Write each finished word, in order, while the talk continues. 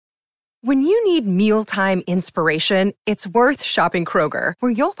When you need mealtime inspiration, it's worth shopping Kroger,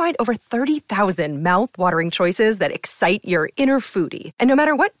 where you'll find over 30,000 mouth-watering choices that excite your inner foodie. And no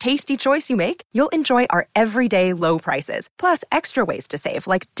matter what tasty choice you make, you'll enjoy our everyday low prices, plus extra ways to save,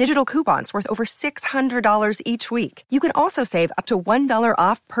 like digital coupons worth over $600 each week. You can also save up to $1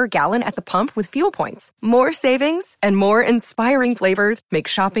 off per gallon at the pump with fuel points. More savings and more inspiring flavors make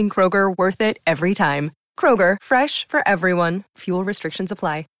shopping Kroger worth it every time. Kroger, fresh for everyone. Fuel restrictions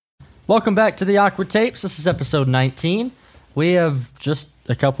apply. Welcome back to the Awkward Tapes. This is episode 19. We have just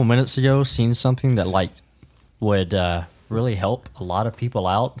a couple minutes ago seen something that would really help a lot of people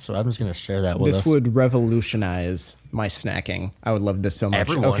out. So I'm just going to share that with us. This would revolutionize my snacking. I would love this so much.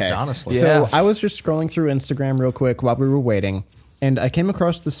 Everyone's, honestly. So I was just scrolling through Instagram real quick while we were waiting, and I came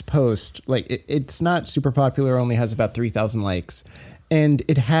across this post. It's not super popular, only has about 3,000 likes. And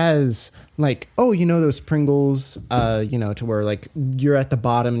it has those Pringles, to where you're at the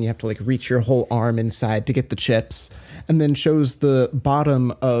bottom and you have to reach your whole arm inside to get the chips, and then shows the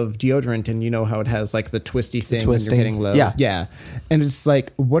bottom of deodorant, and you know how it has the twisty thing when you're getting low. Yeah. And it's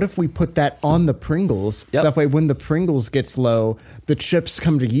what if we put that on the Pringles? Yep. So that way when the Pringles gets low, the chips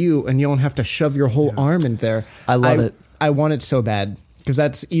come to you and you don't have to shove your whole arm in there. I love it. I want it so bad, because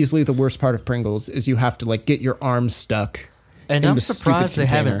that's easily the worst part of Pringles is you have to get your arm stuck. And I'm surprised they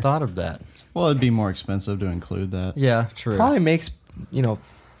haven't thought of that. Well, it'd be more expensive to include that. Yeah, true. Probably makes,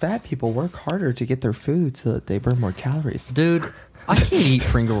 fat people work harder to get their food so that they burn more calories. Dude, I can't eat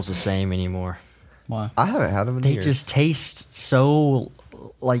Pringles the same anymore. Why? I haven't had them in They years. just taste so,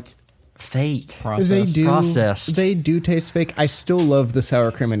 fake. Processed. They do taste fake. I still love the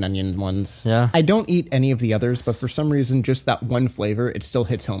sour cream and onion ones. Yeah. I don't eat any of the others, but for some reason, just that one flavor, it still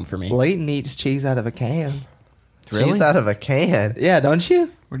hits home for me. Leighton eats cheese out of a can. Really? Cheese out of a can. Yeah, don't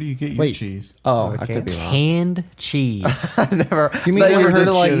you? Where do you get your cheese? Oh, I could be wrong. Canned cheese. Never. You mean But you ever you're heard of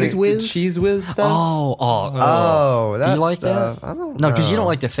just Cheese shooting- Whiz? Cheese Whiz stuff? Oh, Do you that like stuff. that? I don't No, because you know. don't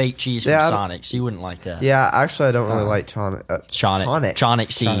like the fake cheese from Yeah, Sonic, so you wouldn't like that. Yeah, actually, I don't really like Sonic. Sonic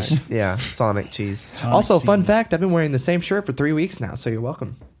cheese. Yeah, Sonic cheese. Also, fun fact, I've been wearing the same shirt for 3 weeks now, so you're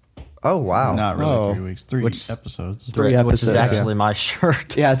welcome. Oh, wow. Not really Oh. 3 weeks. Three Which- episodes. Three Which is episodes, actually my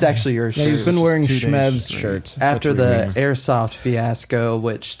shirt. Yeah, it's actually your Yeah, shirt. he's been wearing 2 days Schmev's straight. shirt. After for 3 the weeks. airsoft fiasco,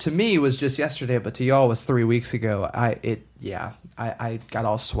 which to me was just yesterday, but to y'all was 3 weeks ago. I got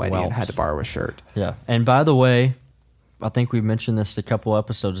all sweaty and had to borrow a shirt. Yeah. And by the way, I think we mentioned this a couple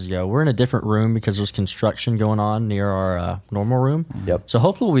episodes ago. We're in a different room because there's construction going on near our normal room. Yep. So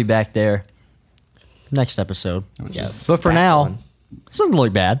hopefully we'll be back there next episode. Yes. But for now, this doesn't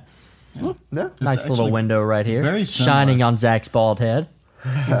look bad. No. Nice little actually window right here, very similar. shining on Zach's bald head.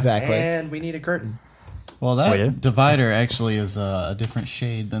 Exactly. And we need a curtain. Well, We do? that divider actually is a different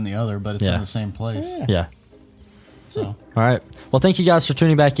shade than the other, but it's Yeah. in the same place. Yeah. So All right. Well, thank you guys for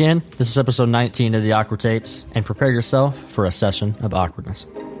tuning back in. This is episode 19 of the Awkward Tapes, and prepare yourself for a session of awkwardness.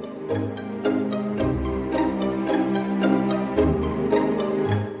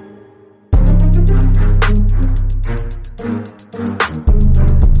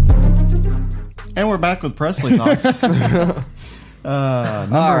 And we're back with Presley thoughts. Number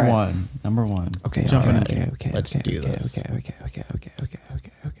right. one. Number one. Okay, Jumping okay, in. okay, Let's okay, do okay, this. Okay.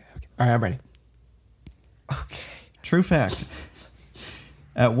 All right, I'm ready. True fact.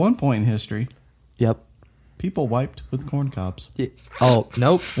 At one point in history, Yep. people wiped with corn cobs. Yeah. Oh,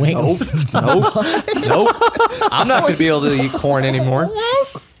 nope. Wait. Nope. Nope. I'm not going to be able to eat corn anymore.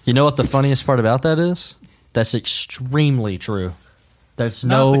 You know what the funniest part about that is? That's extremely true. There's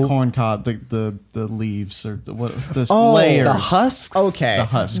Not no the corn cob, the leaves or the Oh, layers. The husks? Okay. The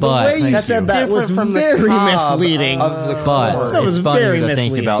husks. But- the way you Thank said you. that was Different from the very cob misleading. of the But corn. That was it's funny very to think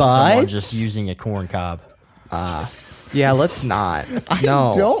misleading. about someone But- just using a corn cob. Yeah, let's not.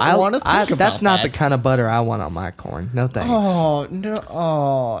 No. don't wanna think That's about not that. the kind of butter I want on my corn. No thanks. Oh, no.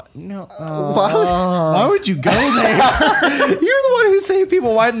 Oh, no. Why would you go there? You're the one who's saying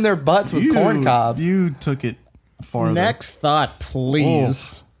people whiten their butts with corn cobs. You took it farther. Next thought,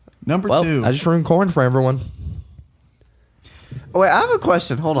 please. Number Well, two. I just ruined corn for everyone. Wait, I have a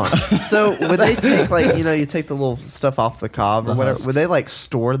question. Hold on. So, would they take you take the little stuff off the cob or The whatever? husks. Would they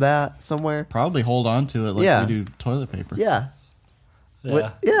store that somewhere? Probably hold on to it like Yeah. we do toilet paper. Yeah.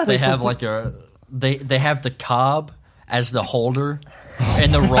 What- They they have put- like they have the cob as the holder,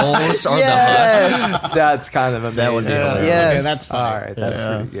 and the rolls are the husks. That's kind of amazing. That would be hilarious. Yes. Okay, that's All right, that's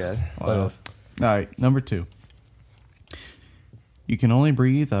Yeah. pretty good. Wow. All right, number two. You can only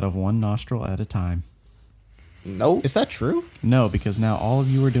breathe out of one nostril at a time. Nope. Is that true? No, because now all of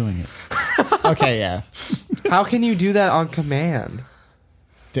you are doing it. Okay, yeah. How can you do that on command?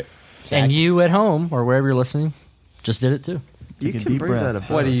 And you at home or wherever you're listening, just did it too. You Take a can deep breathe breath. that above.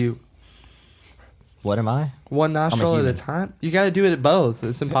 What do you? What am I? One nostril at a human. time? You got to do it at both.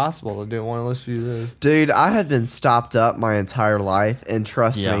 It's impossible to do one unless you do this. Dude, I have been stopped up my entire life, and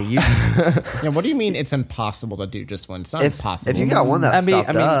trust Yeah. me, Yeah, what do you mean it's impossible to do just one? It's not impossible. if you got one that's I mean,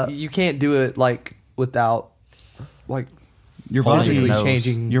 stopped up, you can't do it like without like Your Holding body, your physically nose.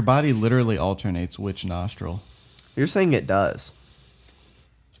 changing. your body literally alternates which nostril. you're saying it does.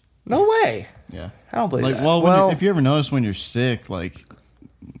 No way. Yeah. I don't believe Like, that. well, if you ever notice when you're sick, like,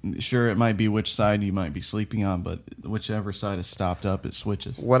 sure, it might be which side you might be sleeping on, but whichever side is stopped up, it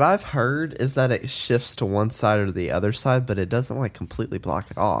switches. What I've heard is that it shifts to one side or the other side, but it doesn't like completely block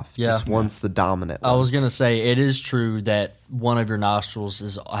it off. Yeah. Just one's the dominant I one. was gonna say it is true that one of your nostrils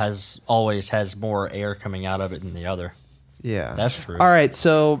has more air coming out of it than the other. Yeah. That's true. All right,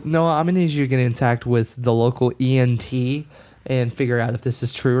 so Noah, I'm gonna need you to get in contact with the local ENT and figure out if this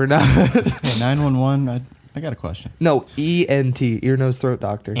is true or not. Hey, 911, I got a question. No, ENT, ear, nose, throat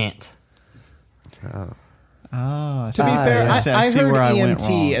doctor. Ant. Oh, To be fair, I I see heard where I EMT went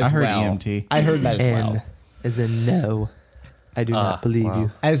wrong. as I heard well. EMT. I heard that as N well. is in no. I do not believe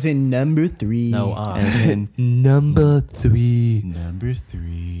you. As in number 3. No, As in Number 3. number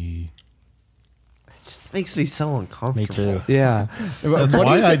 3. It just makes me so uncomfortable. Me too. Yeah. That's What do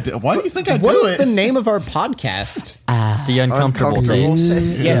why you I thi- do, why do you think I What do is it? the name of our podcast? The uncomfortable Uncomfortable.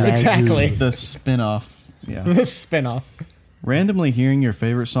 tape. Yes, exactly. The spin-off. Yeah. The spinoff. Randomly hearing your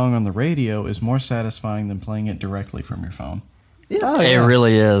favorite song on the radio is more satisfying than playing it directly from your phone. Oh, It yeah.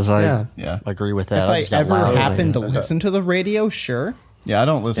 really is. I Yeah. Yeah. agree with that. If I just got ever loud. happen to listen to the radio, sure. Yeah, I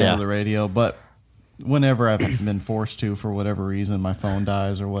don't listen Yeah. to the radio, but whenever I've been forced to for whatever reason, my phone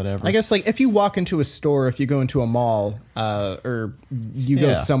dies or whatever. I guess like if you walk into a store, if you go into a mall, or you go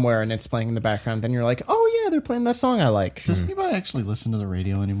Yeah. somewhere and it's playing in the background, then you're like, oh yeah, they're playing that song I like. Does anybody actually listen to the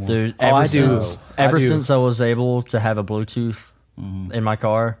radio anymore? Dude, Oh, I do. Ever I do. since I was able to have a Bluetooth in my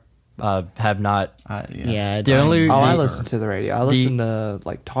car, have not. Yeah, The only Oh, I the- listen to the radio. I listen to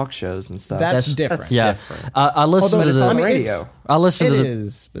like talk shows and stuff. that's That's- different. Yeah, I listen Although to it's the on the radio. I listen It to the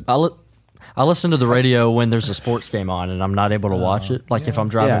is, but I listen to the radio when there's a sports game on and I'm not able to watch it. Like if I'm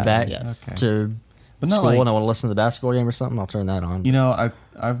driving Yeah. back Yes. Okay. to But not school like- and I want to listen to the basketball game or something, I'll turn that on. You know,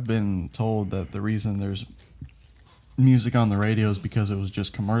 I've been told that the reason there's music on the radio is because it was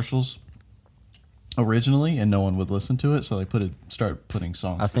just commercials originally, and no one would listen to it, so they start putting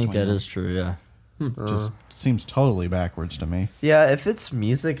songs. I think between that them. is true. Yeah. Just seems totally backwards to me. Yeah, if it's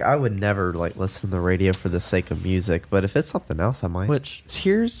music, I would never like listen to the radio for the sake of music. But if it's something else, I might. Which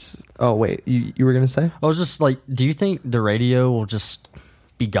Here's. Oh wait, you were gonna say? I was just like, do you think the radio will just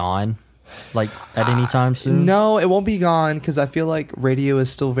be gone, like at any time soon? No, it won't be gone because I feel like radio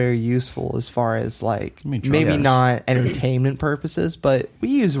is still very useful as far as like I mean, maybe yes. not entertainment purposes, but we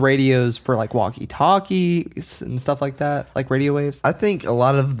use radios for like walkie-talkies and stuff like that, like radio waves. I think a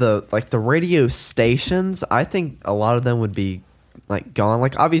lot of the radio stations, I think a lot of them would be like gone.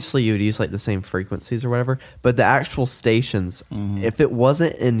 Like obviously you would use like the same frequencies or whatever, but the actual stations, if it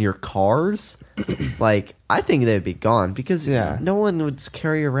wasn't in your cars, like I think they'd be gone because Yeah. no one would just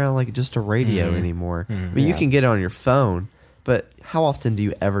carry around like just a radio anymore. I mean, you Yeah. can get it on your phone, but how often do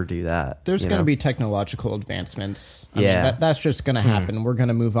you ever do that? there's you going to know? be technological advancements. I mean, Yeah. that's just going to happen. We're going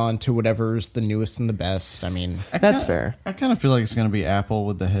to move on to whatever's the newest and the best. I mean, That's fair. I kind of feel like it's going to be Apple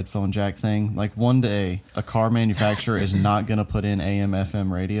with the headphone jack thing. Like one day, a car manufacturer is not going to put in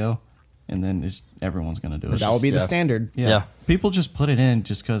AM/FM radio, and then everyone's going to do it. that will be the yeah. standard. Yeah. People just put it in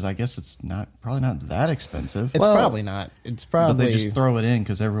just because I guess it's probably not that expensive. It's probably not. It's but probably. they just throw it in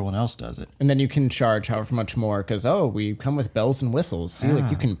because everyone else does it. and then you can charge however much more because, we come with bells and whistles. See, like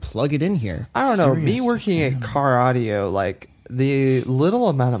you can plug it in here. I don't know. Me Serious working at car audio, like the little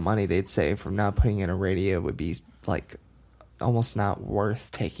amount of money they'd save from not putting in a radio would be like almost not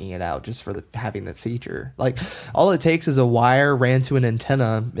worth taking it out just for having the feature. Like all it takes is a wire ran to an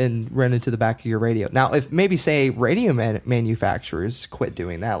antenna and ran into the back of your radio. Now, if maybe say radio manufacturers quit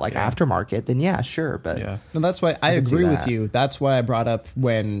doing that, like aftermarket, then yeah, sure. But Yeah. No, that's why I can see agree with that. you. That's why I brought up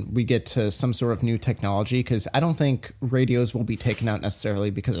when we get to some sort of new technology because I don't think radios will be taken out necessarily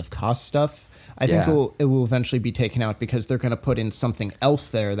because of cost stuff. I think Yeah. it will eventually be taken out because they're going to put in something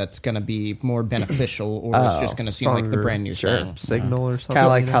else there that's going to be more beneficial, or it's just going to seem like the Stronger, brand new thing. signal or something. kind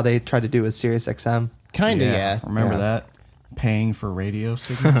of like how they tried to do with Sirius XM. Kind of, yeah. Remember Yeah. that? Paying for radio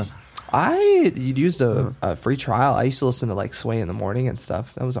signals. I used a free trial. I used to listen to like Sway in the morning and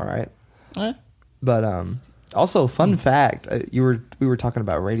stuff. That was all right. Eh. But also fun fact, we were talking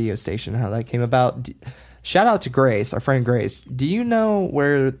about radio station, how that came about. Shout out to Grace, our friend Grace. Do you know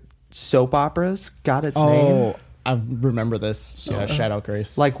where soap operas got its name? Oh, I remember this. Yeah, shout out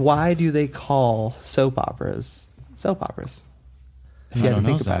Grace. Like, why do they call soap operas soap operas? If you I had to don't know,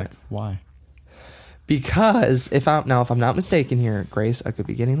 think about Zach. Why? Because if I'm not mistaken here, Grace, I could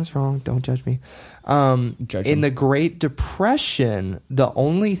be getting this wrong. Don't judge me. Judge In him. the Great Depression, the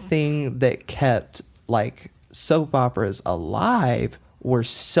only thing that kept like soap operas alive were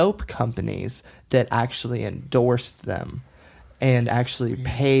soap companies that actually endorsed them and actually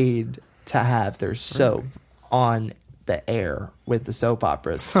paid to have their soap on the air with the soap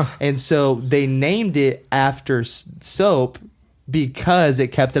operas. And so they named it after soap because it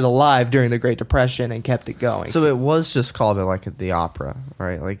kept it alive during the Great Depression and kept it going. So it was just called like the opera,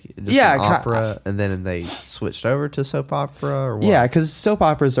 right? Like just Yeah, an opera, and then they switched over to soap opera, or what? yeah, because soap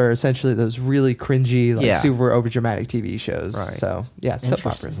operas are essentially those really cringy, like Yeah. super overdramatic TV shows. Right. So yeah, soap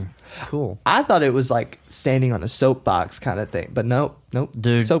Interesting. operas. Cool. I thought it was like standing on a soapbox kind of thing, but nope.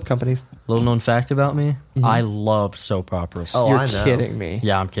 Dude. Soap companies. Little known fact about me: I love soap operas. Oh, You're I know. kidding me.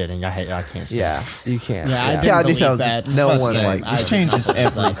 yeah, I'm kidding. I can't stand. Yeah, you can't. Yeah, I Yeah. didn't Yeah, I knew believe that was- that. no But one same. likes I It changes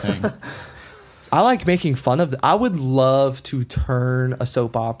everything. I like making fun of. I would love to turn a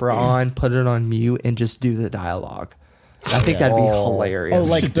soap opera on, put it on mute, and just do the dialogue. I think that'd be hilarious.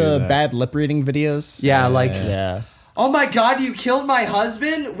 Oh, like should do the that. bad lip reading videos. yeah, like Yeah. oh my god, you killed my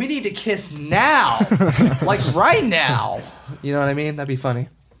husband. We need to kiss now, like right now. You know what I mean? That'd be funny.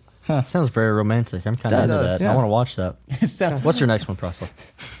 That sounds very romantic. I'm kind of into Does, that. yeah. I want to watch that. So- What's your next one, Presley?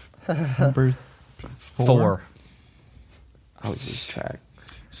 Number 4. I was lose track.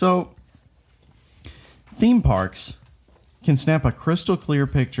 So, theme parks can snap a crystal clear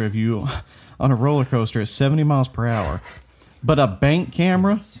picture of you on a roller coaster at 70 miles per hour, but a bank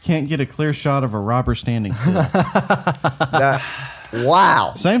camera can't get a clear shot of a robber standing still.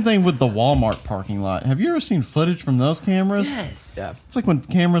 Wow. Same thing with the Walmart parking lot. Have you ever seen footage from those cameras? Yes. Yeah. It's like when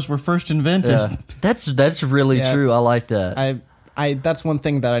cameras were first invented. Yeah. That's really Yeah. true. I like that. I that's one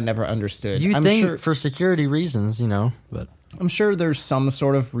thing that I never understood. you I'm think sure, for security reasons, but I'm sure there's some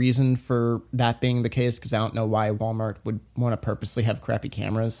sort of reason for that being the case because I don't know why Walmart would want to purposely have crappy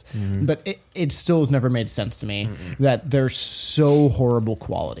cameras. But it still has never made sense to me that they're so horrible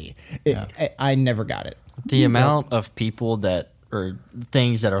quality. I never got it. the amount of people that or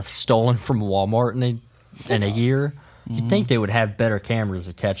things that are stolen from Walmart in a year, you'd think they would have better cameras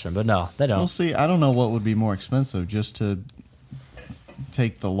to catch them, but no, they don't. Well, see, I don't know what would be more expensive, just to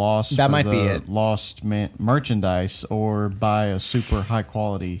take the loss That for might be the it. lost merchandise or buy a super high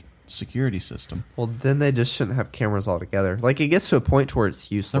quality security system. Well, then they just shouldn't have cameras altogether. Like it gets to a point where it's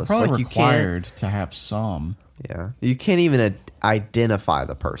They're useless. probably Like required to have some. you can't even identify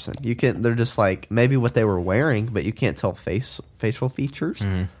the person. You can. They're just like maybe what they were wearing, but you can't tell facial features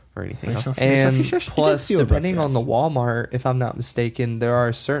or anything else. And plus, feel rough depending draft. on the Walmart, if I'm not mistaken, there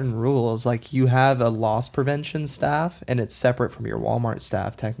are certain rules. Like you have a loss prevention staff, and it's separate from your Walmart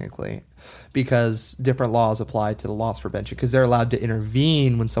staff technically, because different laws apply to the loss prevention. Because they're allowed to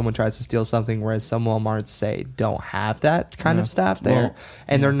intervene when someone tries to steal something, whereas some Walmarts say don't have that kind of staff there, Well,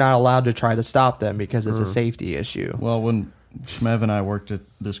 and they're not allowed to try to stop them because it's a safety issue. Well, when Shmev and I worked at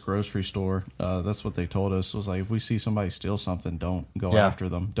this grocery store, that's what they told us. Was like, if we see somebody steal something, don't go Yeah. after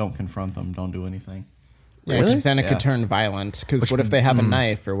them. Don't confront them. Don't do anything. Yeah, because then it Yeah. could turn violent. Because what if they have a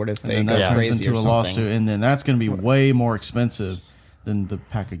knife, or what if they And go that turns crazy into or a something? lawsuit, and then that's going to be way more expensive than the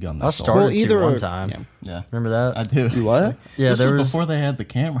pack of gum. I That's all. started Well, either to one or- time. yeah. Yeah, Remember that? I do. You what? Yeah, this there was was before they had the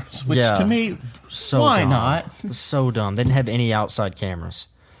cameras, which Yeah. to me, so why dumb. not? So dumb. They didn't have any outside cameras.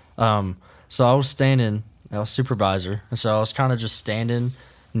 So I was standing. I was supervisor, and so I was kind of just standing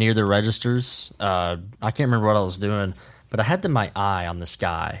near the registers. I can't remember what I was doing, but I had my eye on this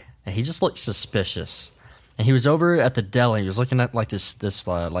guy, and he just looked suspicious. And he was over at the deli. He was looking at like this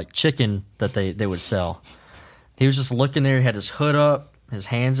like chicken that they would sell. He was just looking there. He had his hood up, his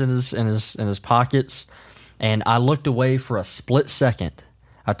hands in his pockets, and I looked away for a split second.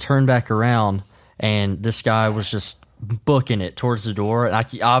 I turned back around, and this guy was just booking it towards the door. And I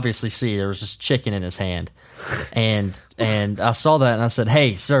could obviously see there was just chicken in his hand, and I saw that, and I said,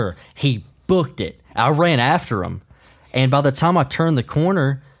 "Hey, sir, he booked it." I ran after him, and by the time I turned the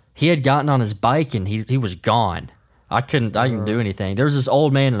corner, he had gotten on his bike, and he was gone. I couldn't do anything. There was this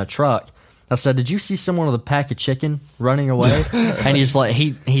old man in a truck. I said, "Did you see someone with a pack of chicken running away?" And he's like,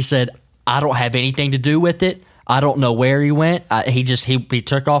 he said, "I don't have anything to do with it. I don't know where he went. He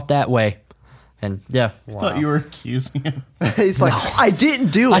took off that way." And yeah, I thought you were accusing him. He's like, I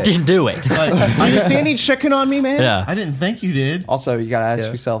didn't do it. I didn't do it. Like, Do you see any chicken on me, man? Yeah. I didn't think you did. Also, you gotta ask Yeah.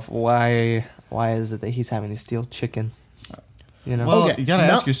 yourself why is it that he's having to steal chicken? You know. Well, Okay, you got to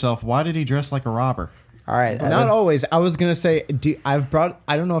no- ask yourself, why did he dress like a robber? All right. Not always. I was gonna say, I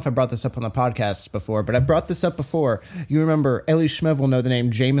don't know if I brought this up on the podcast before, but I brought this up before. You remember Ellie Schmev will know the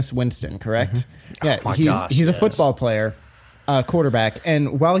name Jameis Winston, correct? Yeah, my he's gosh, a yes. football player. quarterback.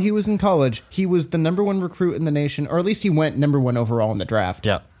 And while he was in college, he was the number 1 recruit in the nation, or at least he went number 1 overall in the draft.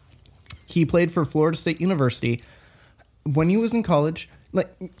 Yeah. He played for Florida State University. When he was in college, like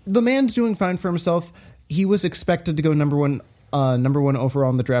the man's doing fine for himself. He was expected to go number one overall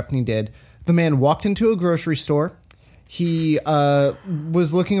in the draft, and he did. The man walked into a grocery store. He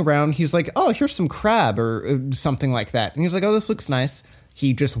was looking around. He's like, "Oh, here's some crab or something like that." And he's like, "Oh, this looks nice."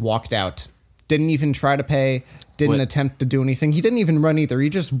 He just walked out. Didn't even try to pay. Didn't attempt to do anything. He didn't even run either. He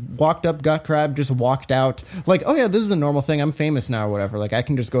just walked up, got crab, just walked out. Like, "Oh yeah, this is a normal thing. I'm famous now or whatever. Like, I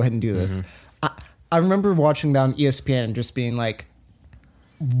can just go ahead and do this." I remember watching that on ESPN and just being like,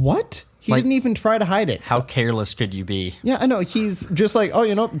 "What?" He Like, didn't even try to hide it. How careless could you be? Yeah, I know. He's just like,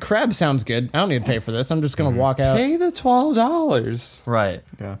 "Oh, crab sounds good. I don't need to pay for this. I'm just going to walk out." Pay the $12. Right.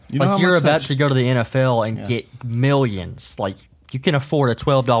 Yeah. You know how Like you're much about that- to go to the NFL and get millions. Like you can afford a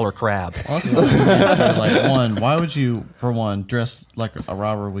 $12 crab. Also, like one, why would you, for one, dress like a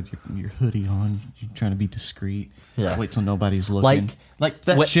robber with your hoodie on? You're trying to be discreet. Yeah. Wait till nobody's looking. Like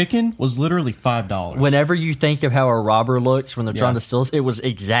that What- chicken was literally $5. Whenever you think of how a robber looks when they're trying Yeah. to steal, it was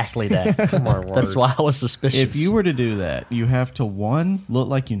exactly that. That's why I was suspicious. If you were to do that, you have to, one, look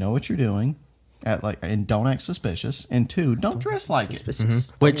like you know what you're doing, and don't act suspicious, and two, don't dress like it.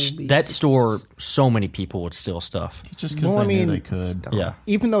 Which that store, so many people would steal stuff. Just because Well, they I knew mean, they could. Yeah.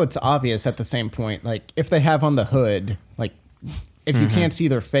 Even though it's obvious at the same point, like if they have on the hood, like if you can't see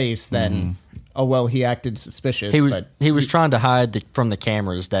their face, then oh well, he acted suspicious. He was trying to hide from the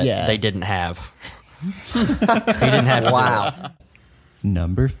cameras that Yeah. they didn't have. He didn't have. Wow.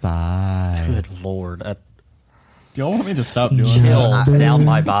 Number 5. Good Lord. Y'all want me to stop doing that? Chills down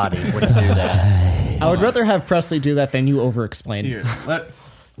my body when you do that. I would rather have Presley do that than you over-explain. Here,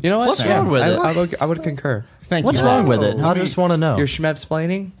 You know what? What's wrong with it? I would concur. Thank What's you. wrong with it? I just want to know. You're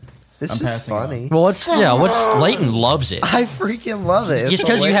schmebsplaining? This I'm is passing funny. Well, what's Leighton loves it. I freaking love it. It's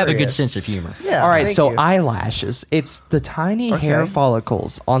because you have a good hilarious. sense of humor. Yeah. All right, thank so you. eyelashes. It's the tiny hair Okay.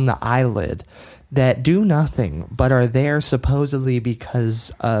 follicles on the eyelid that do nothing but are there supposedly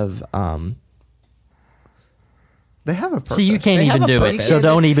because of they have a purpose. See, you can't They have even a do it, purpose. so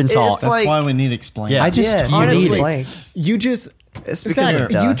don't even talk. It's that's like- why we need explaining. Yeah. I just Yeah, you honestly. need blank. You just It's because Zach,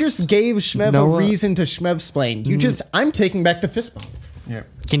 of you dust. just gave Schmev Noah- a reason to Schmevsplain. You just I'm taking back the fist bump. Here.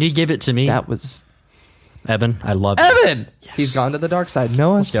 Can you give it to me, That was Evan? I love you. Evan. He's gone to the dark side.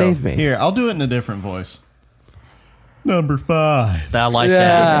 Noah, go. save me. Here, I'll do it in a different voice. Number 5. I like that.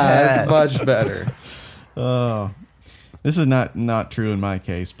 Yeah, that's much better. This is not true in my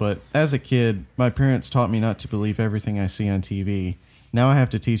case, but as a kid, my parents taught me not to believe everything I see on TV. Now I have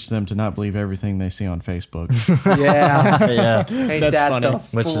to teach them to not believe everything they see on Facebook. Yeah, Yeah. ain't That's that funny. the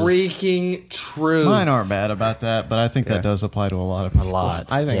Which is- freaking truth? Mine aren't bad about that, but I think that does apply to a lot of A people.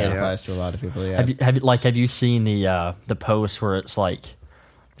 lot. I think it Yeah. applies to a lot of people. Yeah. Have you seen the post where it's like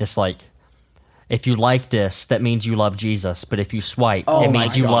if you like this, that means you love Jesus, but if you swipe, Oh it my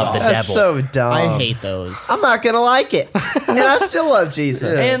means you God. love the That's devil. so dumb. I hate those. I'm not gonna like it, and I still love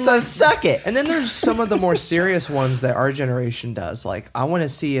Jesus. And So like- suck it. And then there's some of the more serious ones that our generation does. Like, I want to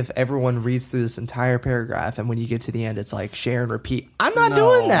see if everyone reads through this entire paragraph, and when you get to the end, it's like share and repeat. I'm not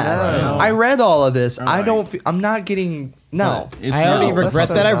doing that. no. I read all of this. I Right. don't. I'm not getting. No. It's I already not- regret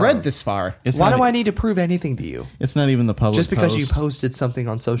so that I dumb. read this far. It's Why not- do I need to prove anything to you? It's not even the public Just because you post. posted something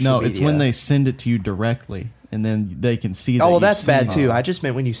on social No, media. it's when they send it to you directly, and then they can see that Oh, well, you've that's bad seen it. too. I just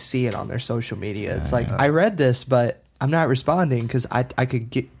meant when you see it on their social media. It's like, I read this, but I'm not responding because I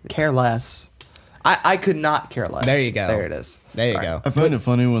could care less. I could not care less. There you go. There it is. There you Sorry. go. I find it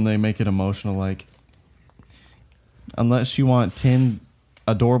funny when they make it emotional, like, unless you want 10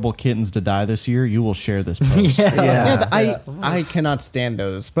 adorable kittens to die this year, you will share this post. Yeah, I cannot stand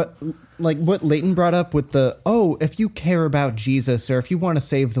those. But like what Leighton brought up with the if you care about Jesus or if you want to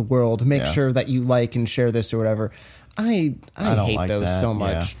save the world, make Yeah. sure that you like and share this or whatever. I don't hate like those that, so yeah.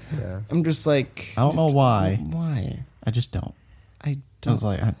 much. I'm just like I don't know why. Why? I just don't. I I don't. was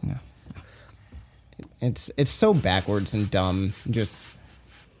like, no. It's so backwards and dumb. Just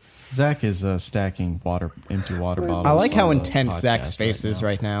Zach is stacking empty water bottles. I like how on the intense podcast Zach's face is now.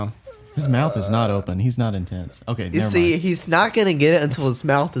 right now. His mouth is not open. He's not intense. Okay, You never see, mind. he's not gonna get it until his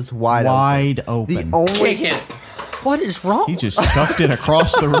mouth is wide Wide open. open. The only What is wrong? He just chucked it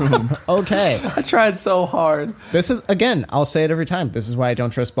across the room. Okay, I tried so hard. this is again. I'll say it every time. This is why I don't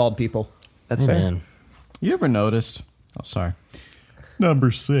trust bald people. That's fair. Man, You ever noticed? Oh, sorry.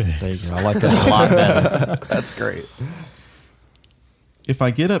 Number 6. there you go. I like that a lot better. That's great. If I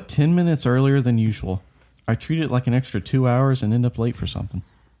get up 10 minutes earlier than usual, I treat it like an extra 2 hours and end up late for something.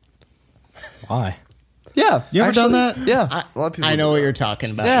 Why? Yeah. You ever done that? Yeah. A lot of people I know do what that. you're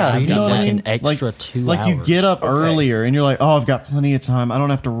talking about. Yeah. I've You done know, that. like an Like- extra 2 Like hours. you get up earlier and you're like, oh, I've got plenty of time. I don't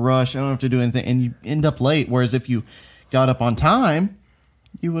have to rush. I don't have to do anything. And you end up late. Whereas if you got up on time,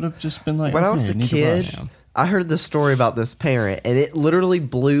 you would have just been like, When I okay, was a need to kid, rush. I heard this story about this parent, and it literally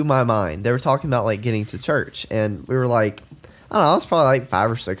blew my mind. They were talking about like getting to church, and we were like, I don't know, I was probably like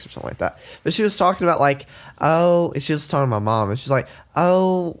 5 or 6 or something like that. But she was talking about like, oh, she was talking to my mom, and she's like,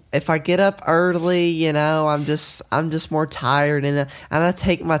 oh, if I get up early, you know, I'm just more tired, and I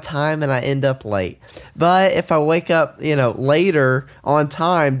take my time, and I end up late. But if I wake up, you know, later on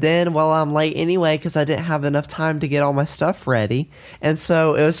time, then well, I'm late anyway because I didn't have enough time to get all my stuff ready. And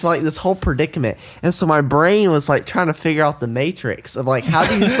so it was like this whole predicament. And so my brain was like trying to figure out the matrix of like, how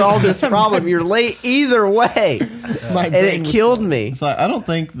do you solve this problem? You're late either way, My and brain it was- killed me. It's like, I don't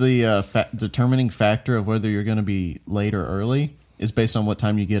think the determining factor of whether you're going to be late or early is based on what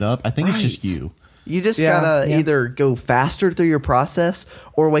time you get up. I think it's just Right. you. You just Yeah, gotta yeah. either go faster through your process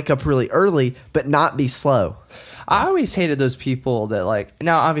or wake up really early, but not be slow. I always hated those people that like.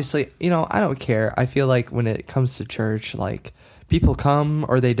 Now, obviously, you know, I don't care. I feel like when it comes to church, like people come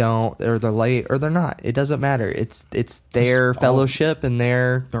or they don't, or they're late or they're not. It doesn't matter. It's their fellowship and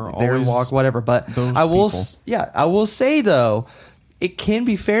their They're always walk, whatever. But those I will, people. I will say though, it can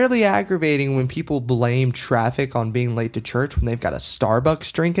be fairly aggravating when people blame traffic on being late to church when they've got a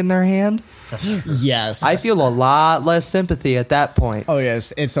Starbucks drink in their hand. Yes. I feel a lot less sympathy at that point. Oh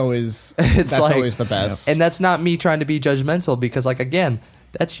yes, it's always It's that's like- always the best. And that's not me trying to be judgmental because, like, again,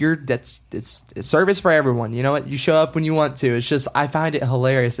 it's service for everyone. You know what? You show up when you want to. It's just I find it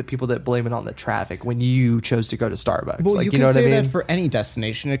hilarious that people that blame it on the traffic when you chose to go to Starbucks. Well, like, you you can know what say I mean? that for any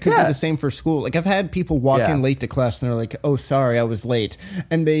destination. It could Yeah. be the same for school. Like I've had people walk Yeah. in late to class and they're like, "Oh, sorry, I was late,"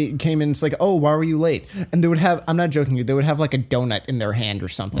 and they came in. It's like, "Oh, why were you late?" And they would have—I'm not joking you—they would have like a donut in their hand or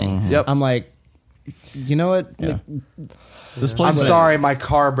something. Yep. I'm like, you know what? Like, This I'm place, sorry, my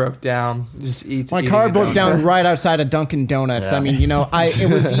car broke down. Just my eating car a broke donut. down right outside of Dunkin' Donuts. Yeah. I mean, you know, it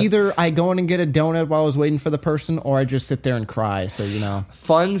was either I go in and get a donut while I was waiting for the person, or I just sit there and cry. So you know,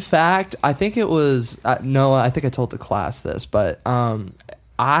 Fun fact: I think it was no. I think I told the class this, but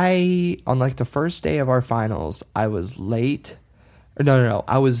I on like the first day of our finals, I was late. No.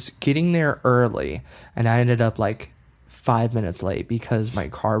 I was getting there early, and I ended up like 5 minutes late because my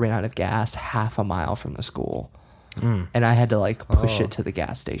car ran out of gas half a mile from the school, and I had to like push it to the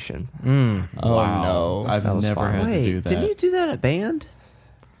gas station. oh no, I've That was never fun. had to do Wait, that. didn't you do that at band?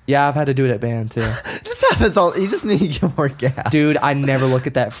 Yeah, I've had to do it at band too. This happens all. You just need to get more gas, Dude, I never look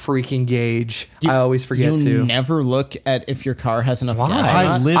at that freaking gauge. I always forget you to. never look at if your car has enough gas. Or I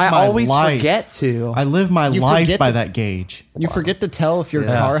not. live I my always life. forget to. I live my You life forget by to- that gauge. You forget to tell if your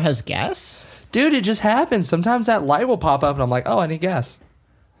Yeah. car has gas. Dude, it just happens. Sometimes that light will pop up and I'm like, oh, I need gas.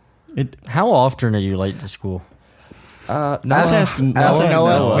 How often are you late to school? No, Let's ask Noah.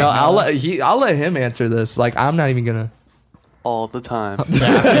 Noah. no, I'll let him answer this. Like, I'm not even gonna. all the time.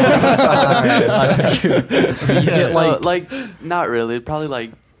 You get like, like not really. Probably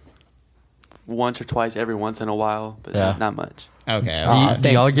like once or twice every once in a while, but Yeah. not much. Okay. do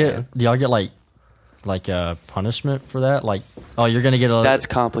y'all thanks, get man. like a punishment for that? Like, oh, you're gonna get a That's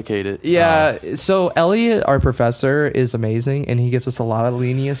complicated. Yeah. So Elliot, our professor, is amazing, and he gives us a lot of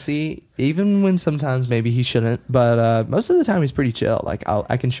leniency, even when sometimes maybe he shouldn't. But most of the time, he's pretty chill. Like,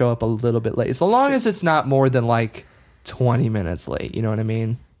 I can show up a little bit late, so long as it's not more than like 20 minutes late. You know what I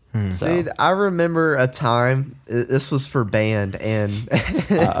mean? So. dude. I remember a time. This was for band, and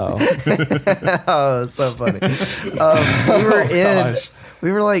Uh-oh. oh, it's so funny.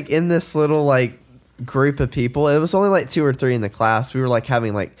 We were like in this little like group of people. It was only like 2 or 3 in the class. We were like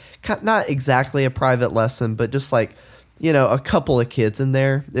having like not exactly a private lesson, but just like, you know, a couple of kids in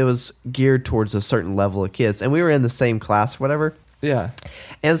there. It was geared towards a certain level of kids, and we were in the same class, whatever. Yeah.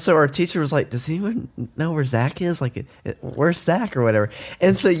 And so our teacher was like, "Does anyone know where Zach is? Like, where's Zach or whatever?"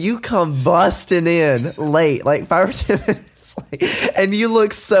 And so you come busting in late, like 5 or 10 minutes late, and you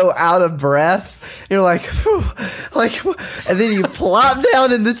look so out of breath. You're like, "Whew," like, and then you plop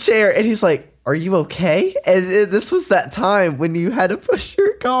down in the chair, and he's like, "Are you okay?" And this was that time when you had to push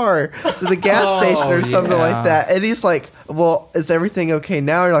your car to the gas station or something yeah. like that. And he's like, "Well, is everything okay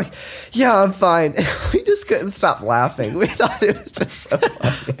now?" You're like, "Yeah, I'm fine." And we just couldn't stop laughing. We thought it was just so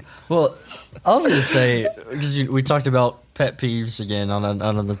funny. Well, I was going to say, because we talked about pet peeves again on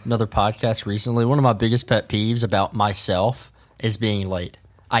another podcast recently. One of my biggest pet peeves about myself is being late.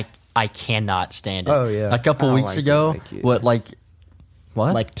 I cannot stand it. Oh, yeah. A couple I don't weeks like it ago, like you. what?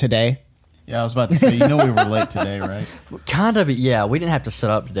 Like today. Yeah, I was about to say, you know, we were late today, right? Kind of, yeah. We didn't have to set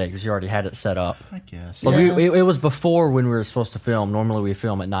up today because you already had it set up. I guess. But it was before when we were supposed to film. Normally we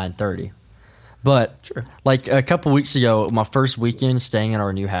film at 9:30. But like a couple weeks ago, my first weekend staying in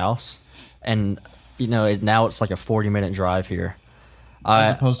our new house, and now it's like a 40-minute drive here.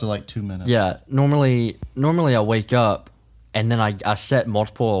 As opposed to like 2 minutes. Yeah, normally I wake up and then I set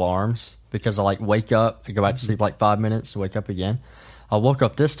multiple alarms because I like wake up, I go back to sleep like 5 minutes, wake up again. I woke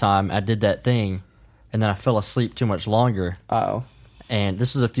up this time, I did that thing, and then I fell asleep too much longer. Oh. And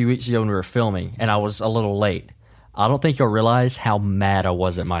this was a few weeks ago when we were filming, and I was a little late. I don't think you'll realize how mad I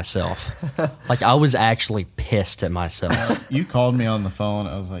was at myself. Like, I was actually pissed at myself. You called me on the phone.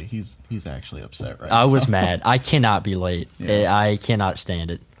 I was like, he's actually upset right now. I was mad. I cannot be late. Yeah. I cannot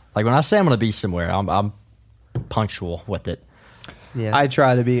stand it. Like, when I say I'm going to be somewhere, I'm punctual with it. Yeah. I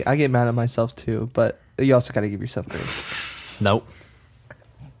try to be. I get mad at myself too, but you also got to give yourself grace. Nope.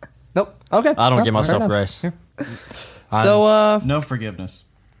 Nope. Okay. I don't No, give myself fair enough. grace. So, No forgiveness.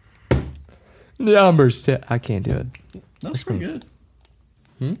 number 6. I can't do it. That's pretty good.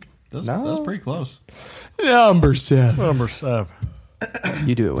 That's No. pretty close. Number 7. Number 7.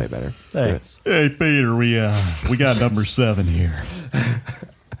 You do it way better. Hey. Do it. Hey, Peter, we got number 7 here.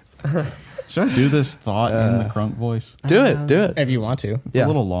 Should I do this thought in the crunk voice? Do it. Do it. If you want to. It's a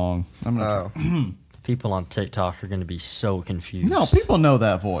little long. I'm gonna. People on TikTok are going to be so confused. No, people know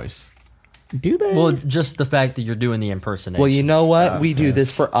that voice. Do they? Well, just the fact that you're doing the impersonation. Well, you know what? We do this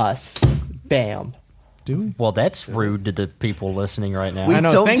for us. Bam. Do we? Well, that's rude to the people listening right now. We I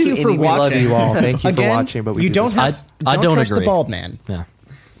know. don't Thank do you for any- We love watching. you all. Thank you for Again, watching, but we you do don't this. have. I don't trust agree. the bald man. Yeah.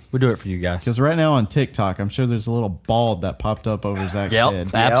 We do it for you guys. Because right now on TikTok, I'm sure there's a little bald that popped up over Zach's Yep, head.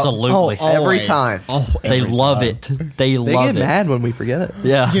 absolutely. Oh, Every always. time. They love it. They They love get it. mad when we forget it.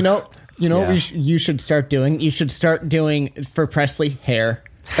 Yeah. You know what Yeah. you should start doing? You should start doing for Presley hair.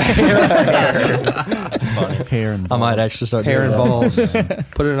 Hair and I bald. might actually start Hair doing and that. bald.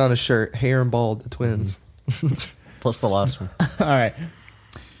 Put it on a shirt. Hair and bald, the twins. Plus the last one. All right.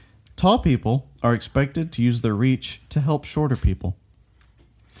 Tall people are expected to use their reach to help shorter people.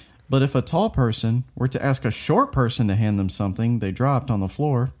 But if a tall person were to ask a short person to hand them something they dropped on the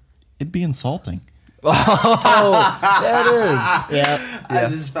floor, it'd be insulting. That is. Yeah. I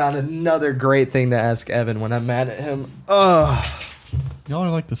just found another great thing to ask Evan when I'm mad at him. Ugh. Y'all are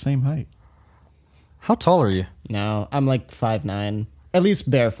like the same height. How tall are you? No, I'm like 5'9". At least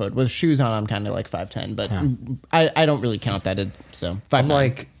barefoot. With shoes on, I'm kind of like 5'10". But I don't really count that. So 5'9". I'm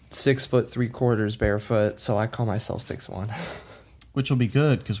like 6'3" barefoot, so I call myself 6'1". Which will be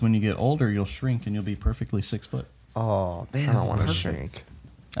good because when you get older, you'll shrink and you'll be perfectly 6 foot. Oh man, I don't want to shrink.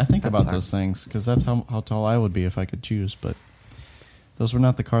 I think about sucks. those things because that's how tall I would be if I could choose. But those were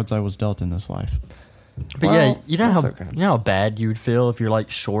not the cards I was dealt in this life. But Well, yeah, you know that's how okay. you know how bad you would feel if you're like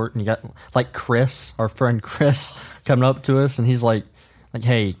short and you got like Chris, our friend Chris, coming up to us and he's like,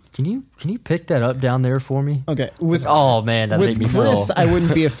 hey, can you pick that up down there for me? Okay. With Oh man, that with made me Chris, feel I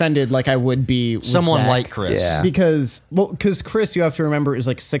wouldn't be offended like I would be with someone Zach. like Chris. Yeah. Because Chris, you have to remember, is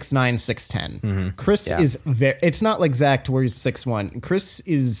like 6'9", 6'10". Chris Yeah. is very. It's not like Zach to where he's 6'1". Chris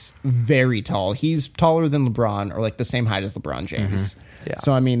is very tall. He's taller than LeBron, or like the same height as LeBron James. Yeah.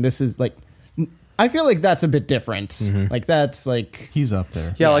 So I mean, this is like, I feel like that's a bit different. Like that's like, He's up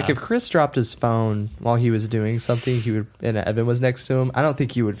there. Yeah, like if Chris dropped his phone while he was doing something, he would, and Evan was next to him. I don't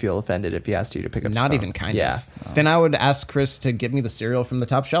think you would feel offended if he asked you to pick up. his not phone. even kind Yeah. of. Then I would ask Chris to give me the cereal from the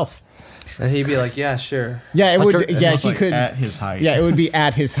top shelf. And he'd be like, "Yeah, sure." Yeah, it Like would. a- Yeah, It's he like could. at his height. Yeah, it would be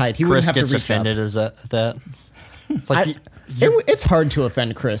at his height. He Chris wouldn't have gets to reach offended up. as that. It's like It's hard to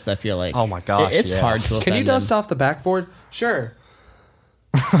offend Chris. I feel like. Oh my gosh, it's yeah. hard to offend. Can you him. dust off the backboard? Sure.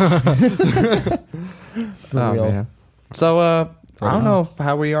 Oh real. man. So I don't know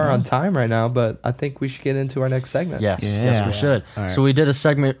how we are on time right now, but I think we should get into our next segment. yes, Yeah. yes, we should. All right. So we did a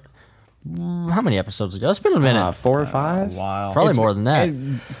segment. How many episodes ago? It's been a minute. 4 or 5. Wow. Probably It's- more than that.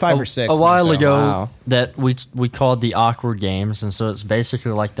 5 or 6. A while so. ago, Wow. that we called the awkward games, and so it's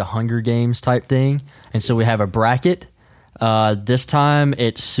basically like the Hunger Games type thing. And so we have a bracket. This time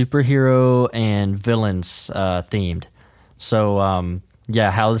it's superhero and villains themed. So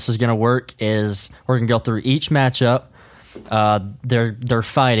yeah, how this is gonna work is we're gonna go through each matchup. They're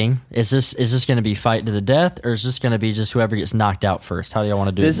fighting. Is this gonna be fight to the death, or is this gonna be just whoever gets knocked out first? How do y'all want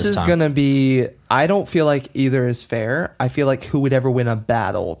to do This it is time? gonna be. I don't feel like either is fair. I feel like who would ever win a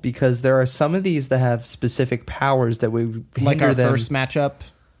battle, because there are some of these that have specific powers that would Like hinder our them. first matchup.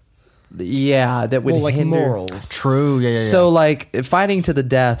 Yeah, that would Well, like hinder morals. True. Yeah. So like fighting to the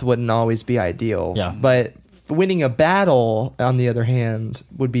death wouldn't always be ideal. Yeah. But winning a battle, on the other hand,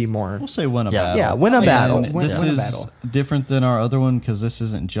 would be more. We'll say win a Yeah. battle. Yeah, win a And battle. This Win a is battle. different than our other one because this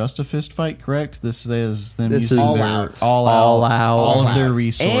isn't just a fist fight, correct? This is them This using is their out. all out. all of their out.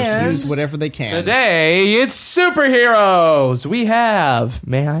 resources. And- Use whatever they can. Today it's superheroes. We have.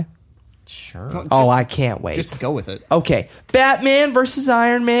 May I? Sure. Oh, I can't wait. Just go with it. Okay, Batman versus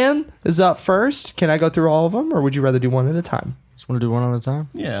Iron Man is up first. Can I go through all of them, or would you rather do one at a time? Just want to do one at a time.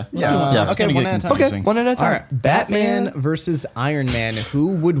 Yeah. Yeah. It's Okay, gonna one get at a time. Okay, confusing. one at a time. All right, Batman versus Iron Man. Who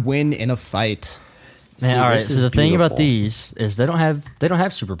would win in a fight? Man, See, all right. this So is the thing about beautiful. these is they don't have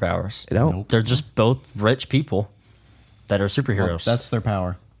superpowers. You know, They're just both rich people that are superheroes. That's their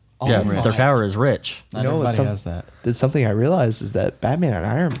power. yeah. rich. Their power is rich. Not know, everybody it's some- has that. there's something I realized is that Batman and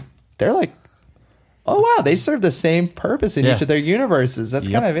Iron, they're like, oh wow, they serve the same purpose in Yeah. each of their universes. That's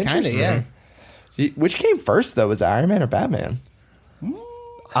Yep. kind of Kinda, interesting. Which came first though? Was it Iron Man or Batman?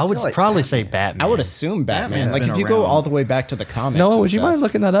 I would feel like probably say Batman. I would assume Batman. Batman's Like been if you go around. all the way back to the comics. Noah, and would you stuff. mind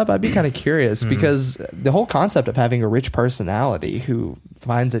looking that up? I'd be kind of curious because the whole concept of having a rich personality who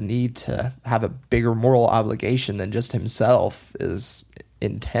finds a need to have a bigger moral obligation than just himself is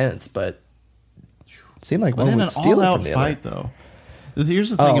intense, but it seemed like But one in would an steal it all-out from the fight, other. though,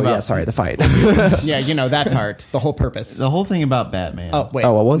 here's the thing Oh about yeah, sorry, the fight. Yeah, you know that part. The whole purpose. the whole thing about Batman. Oh wait.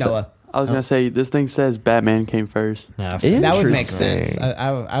 Oh, what was it? Noah. I was gonna say this thing says Batman came first. Yeah. That would make Interesting. sense.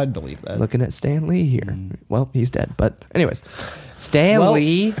 I would believe that. Looking at Stan Lee here. Well, he's dead, but anyways, Stan Well,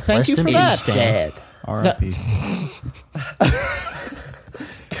 Lee thank Rest you in for peace, that. Stan. dead. R.I.P.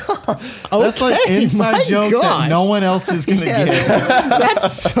 Okay, That's like inside my joke God. that no one else is gonna get.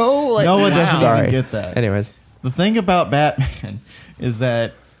 That's so like. No one doesn't Sorry. even get that. Anyways, The thing about Batman is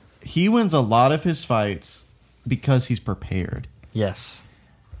that he wins a lot of his fights because he's prepared. Yes.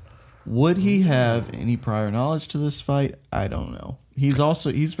 Would he have any prior knowledge to this fight? I don't know. He's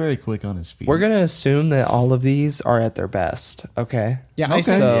very quick on his feet. we're gonna assume that all of these are at their best. Okay. Yeah, I Okay.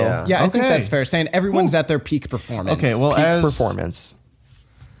 think, So- yeah, I think Okay. that's fair. Saying everyone's at their peak performance. Okay, well, Peak as performance.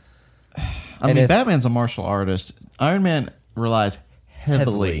 I and mean, if- Batman's a martial artist. Iron Man relies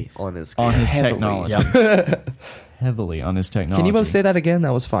heavily on his technology. Yep. Heavily on his technology. Can you both say that again?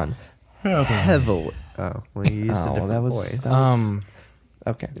 That was fun. heavily. Oh, well, you used a Oh, different that was, voice. that was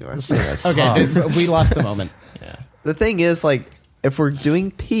okay. Okay, we lost the moment. The thing is, like, if we're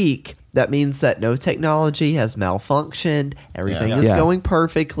doing peak, that means that no technology has malfunctioned. Everything Yeah. is Yeah. going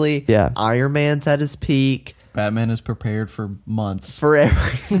perfectly. Yeah. Iron Man's at his peak Batman is prepared for months, for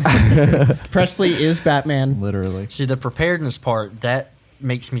every. Presley is Batman. literally. See, the preparedness part, that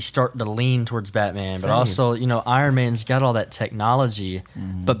makes me start to lean towards Batman. But also, Iron Man's got all that technology.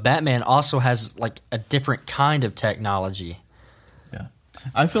 But Batman also has, like, a different kind of technology. Yeah,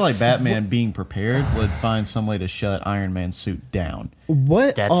 I feel like Batman being prepared would find some way to shut Iron Man's suit down.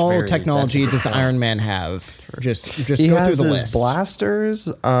 What That's all very- technology that's a does good point. Iron Man have? Just He go has through the his list. blasters,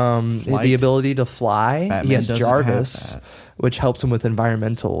 the Flight. ability to fly. Batman he has doesn't Jarvis, have that. which helps him with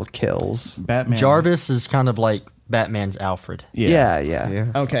environmental kills. Batman, Jarvis is kind of like Batman's Alfred. Yeah.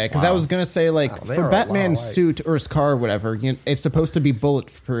 Okay, because I was gonna say like they for are a lot Batman's alike. suit or his car or whatever, it's supposed to be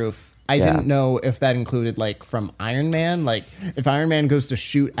bulletproof. I Yeah. didn't know if that included like from Iron Man, like if Iron Man goes to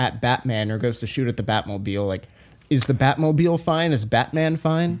shoot at Batman or goes to shoot at the Batmobile, like is the Batmobile fine? Is Batman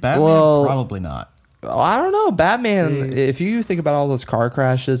fine? Batman Well- probably not. Oh, I don't know. Batman, if you think about all those car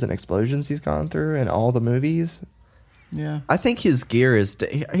crashes and explosions he's gone through in all the movies, Yeah, I think his gear is.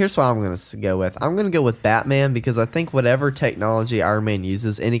 Here's what I'm going to go with. I'm going to go with Batman because I think whatever technology Iron Man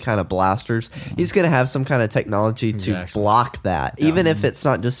uses, any kind of blasters, he's going to have some kind of technology to Exactly. block that. Even if it's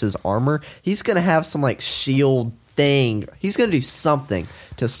not just his armor, he's going to have some like shield thing. He's going to do something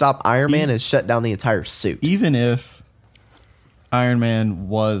to stop Iron Man and shut down the entire suit. even if Iron Man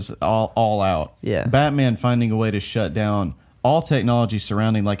was all out, Yeah. Batman finding a way to shut down all technology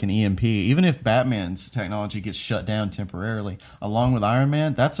surrounding like an EMP, even if Batman's technology gets shut down temporarily, along with Iron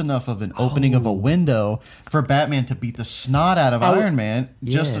Man, that's enough of an opening of a window for Batman to beat the snot out of Iron Man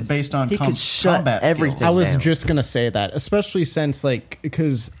just Yes. based on He could shut combat everything skills. I was down. just gonna say that, especially since like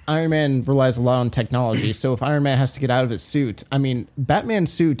because Iron Man relies a lot on technology. So if Iron Man has to get out of his suit, I mean,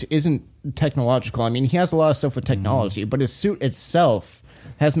 Batman's suit isn't technological. I mean, he has a lot of stuff with technology, but his suit itself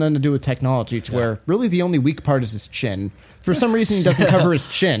has nothing to do with technology. To where really the only weak part is his chin. For some reason, he doesn't cover his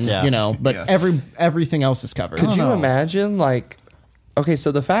chin, Yeah. but Yeah. everything else is covered. could you know. imagine like? Okay,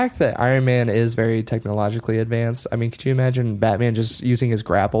 so the fact that Iron Man is very technologically advanced, I mean, could you imagine Batman just using his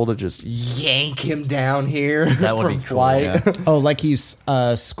grapple to just yank him down here That would from be cool, flight? yeah. Oh, like he's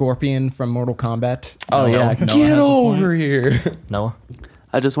Scorpion from Mortal Kombat. Oh yeah, Noah has get a over here. Noah?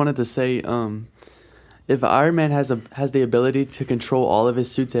 I just wanted to say, if Iron Man has the ability to control all of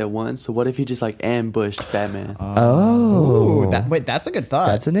his suits at once, so what if he just like ambushed Batman? Oh, That's a good thought.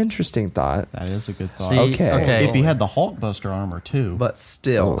 that's an interesting thought. That is a good thought. See, Okay. If he had the Hulkbuster armor too, But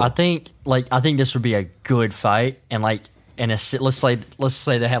still, I think this would be a good fight, and like let's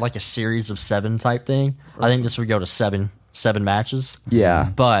say they had like a series of 7 type thing. I think this would go to seven matches. Yeah.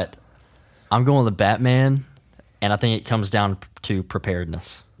 But I'm going with Batman, and I think it comes down to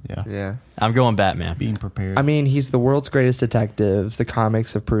preparedness. Yeah. Yeah. I'm going Batman. Being prepared. I mean, he's the world's greatest detective. The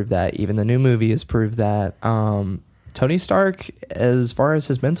comics have proved that. Even the new movie has proved that. Tony Stark, as far as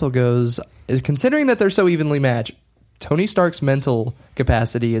his mental goes, considering that they're so evenly matched, Tony Stark's mental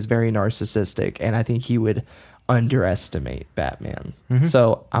capacity is very narcissistic, and I think he would underestimate Batman.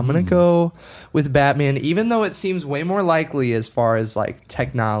 So I'm gonna go with Batman, even though it seems way more likely as far as like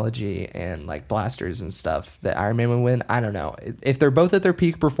technology and like blasters and stuff that Iron Man would win. I don't know. If they're both at their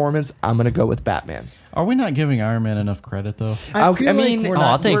peak performance, I'm gonna go with Batman. Are we not giving Iron Man enough credit though? I feel like we're I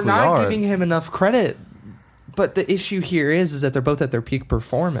not. think we're we not are. giving him enough credit. But the issue here is that they're both at their peak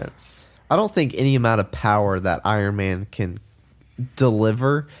performance. I don't think any amount of power that Iron Man can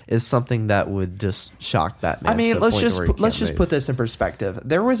deliver is something that would just shock Batman. I mean, to the let's point just where he let's can't just move. put this in perspective.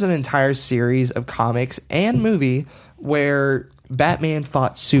 There was an entire series of comics and movie where Batman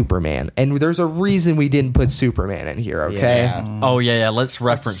fought Superman, and there's a reason we didn't put Superman in here. Okay, Yeah. Oh yeah. Let's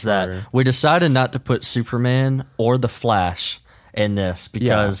reference that. We decided not to put Superman or the Flash in this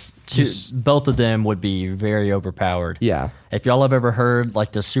because both of them would be very overpowered. Yeah. If y'all have ever heard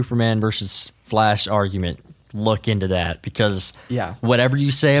like the Superman versus Flash argument, look into that because Yeah. whatever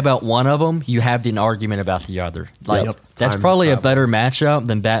you say about one of them, you have an argument about the other. Like Yep. that's Time probably a travel. better matchup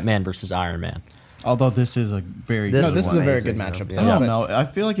than Batman versus Iron Man. Although this is a very This good This is a one. very amazing, good matchup. yeah. I though, don't but- know. I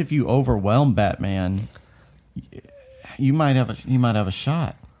feel like if you overwhelm Batman, you might have a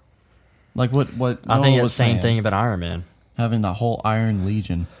shot. Like what I Noah think it's was the same saying, thing about Iron Man. having the whole Iron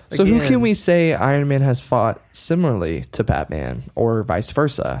Legion. So who Again- can we say Iron Man has fought similarly to Batman, or vice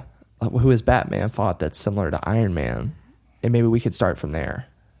versa? Who has Batman fought that's similar to Iron Man? And maybe we could start from there.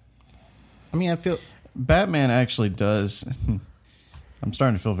 I mean, I feel Batman actually does. I'm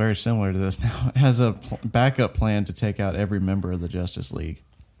starting to feel very similar to this now. Has a backup plan to take out every member of the Justice League,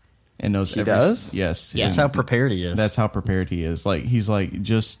 and knows He every, does? Yes, That's and how prepared he is. That's how prepared he is. Like he's like,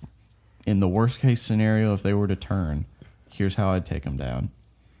 just in the worst case scenario, if they were to turn, here's how I'd take them down.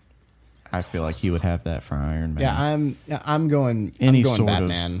 I feel like he would have that for Iron Man. I'm going. Any I'm going sort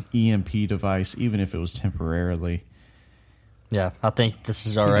Batman. of EMP device, even if it was temporarily. Yeah, I think this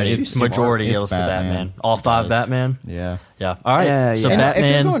is already It's majority smart. goes It's to Batman. Batman. All five does. Batman. Yeah. Yeah. All right. Yeah, So yeah. And if you're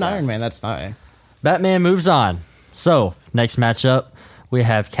Batman. going Iron Man, that's fine. Batman moves on. So next matchup, we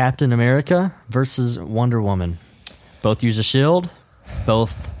have Captain America versus Wonder Woman. Both use a shield.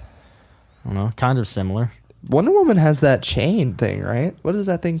 Both, I don't know, kind of similar. Wonder Woman has that chain thing, right? What is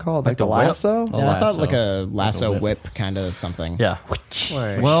that thing called? Like the the whip? lasso? A Yeah, I thought lasso. like a lasso whip. whip kind of something. Yeah.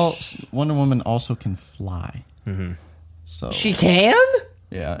 Well, Wonder Woman also can fly. Mm-hmm. So She can?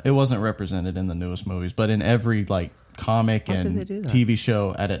 yeah, it wasn't represented in the newest movies, but in every like comic did and they do that? TV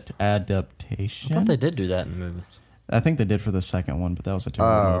show I adaptation. thought they did do that in the movies. I think they did for the second one, but that was a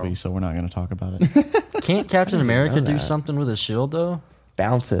terrible movie, so we're not going to talk about it. Can't Captain America do something with his shield though?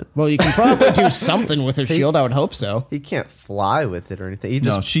 Bounce it. Well, you can probably do something with her shield. I would hope so. He can't fly with it or anything. He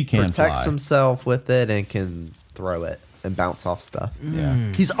No, just she can protects fly. himself with it and can throw it and bounce off stuff.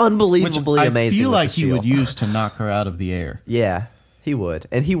 Yeah, He's which unbelievably I amazing. feel with like the he would shield. use to knock her out of the air, Yeah, he would,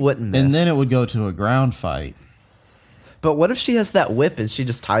 and he wouldn't miss. and then it would go to a ground fight. But what if she has that whip and she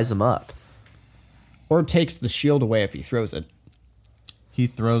just ties him up? Or takes the shield away if he throws it. He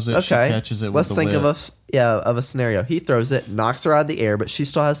throws it, she Okay, catches it. let's with the think whip. of a scenario. He throws it, knocks her out of the air, but she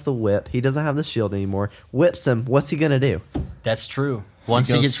still has the whip. He doesn't have the shield anymore. Whips him. What's he gonna do? That's true. Once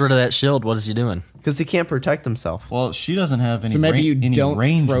he goes- gets rid of that shield, what is he doing? Because he can't protect himself. Well, she doesn't have any. So maybe you any don't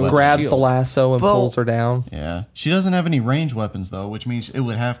range throw weapons. Grabs the shield. lasso and Well- pulls her down. Yeah, she doesn't have any range weapons though, which means it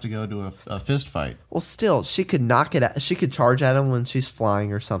would have to go to a fist fight. Well, still, she could knock it. She could charge at him when she's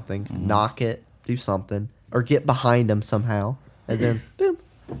flying or something. Mm-hmm. Knock it, do something, or get behind him somehow, and then boom,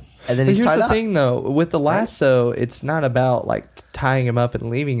 and then But he's here's tied the up. thing, though. With the lasso, it's not about like tying him up and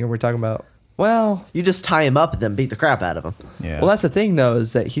leaving him. We're talking about, well, You just tie him up and then beat the crap out of him. Yeah. well, that's the thing, though,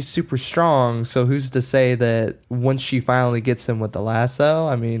 is that he's super strong. So who's to say that once she finally gets him with the lasso,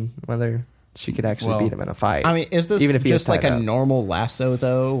 I mean, whether she could actually Well, beat him in a fight? I mean, is this even if he was just like tied a up? normal lasso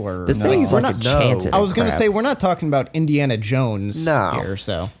though, or This thing's We're like not- enchanted. I was going gonna say we're not talking about Indiana Jones No. here,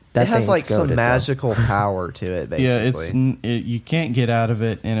 so That it has thing's like some goated, though. magical power to it. Basically, Yeah, you can't get out of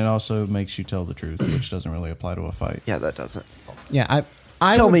it, and it also makes you tell the truth, which doesn't really apply to a fight. yeah, that doesn't. yeah.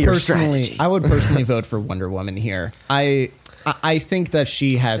 I Tell would me your personally, strategy. I would personally vote for Wonder Woman here. I think that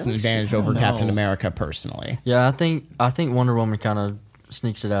she has an advantage over Captain America personally. Yeah, I think Wonder Woman kind of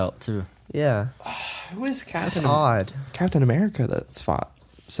sneaks it out too. Yeah, Who is that's Captain? odd. Captain America that's fought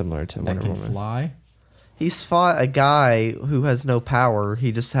similar to That Wonder can Woman. fly. He's fought a guy who has no power.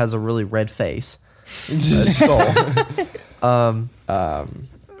 He just has a really red face, a skull.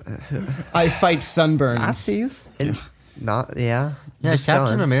 I fight sunburns. Nazis. And not yeah. Yeah, just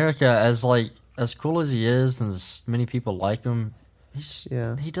Captain guns. America, as cool as he is, and as many people like him,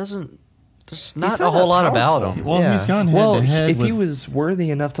 he doesn't. There's not a not whole lot powerful. about him. Well, he's gone head Well, to head if he with- was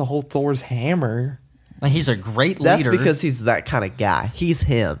worthy enough to hold Thor's hammer, Like, he's a great That's leader. because he's that kind of guy. He's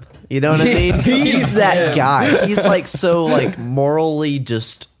him. You know what I mean? He's that guy. He's like so like morally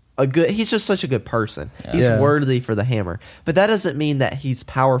just a good. He's just such a good person. He's Yeah. worthy for the hammer. But that doesn't mean that he's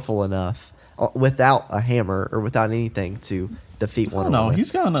powerful enough without a hammer or without anything to defeat one. No,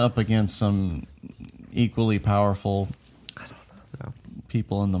 he's gone up against some equally powerful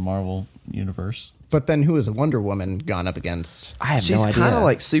people in the Marvel universe. But then who has Wonder Woman gone up against? I have She's no idea. kind of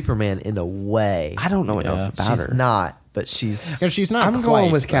like Superman in a way. I don't know Yeah. enough about She's her. not, but she's. Yeah, she's not. I'm quite,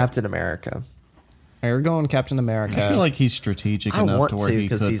 going with but- Captain America. You're going Captain America. I feel like he's strategic I enough want to where to, he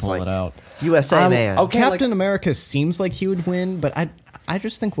 'cause could he's pull like- it out. USA man. okay, Captain America seems like he would win, but I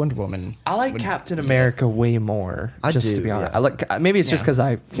just think Wonder Woman. I like Captain America way more. I just do, to be honest, yeah. I like. Maybe it's just because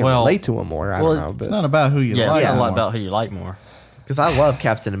I can Well- relate to him more. I well, don't know, but It's not about who you yeah, like. it's not a lot anymore. about who you like more. Because I love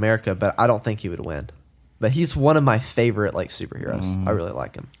Captain America, but I don't think he would win. But he's one of my favorite like superheroes. I really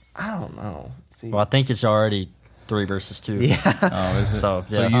like him. I don't know. See, Well, I think it's already 3 versus 2. Yeah. Oh, is it? So,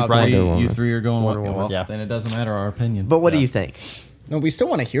 So yeah. you, Right. three, Wonder you Woman. three are going. Wonder Well, Woman. Yeah. then it doesn't matter our opinion. But what do Yeah. you think? No, we still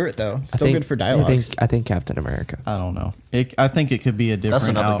want to hear it though. I Still think- good for dialogue. I think Captain America. I don't know. I think it could be a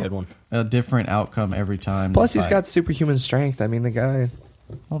different. another good one. A different outcome every time. Plus, they he's fight. got superhuman strength. I mean, the guy.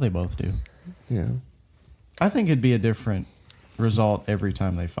 Well, they both do. Yeah. I think it'd be a different result every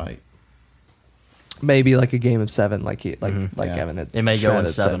time they fight. Maybe like a game of 7, like Yeah. Evan had. It may go in Shred had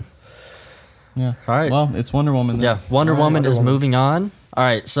 7. Yeah. All right. Well, it's Wonder Woman. Then. Yeah, Wonder Woman is Woman. moving on. All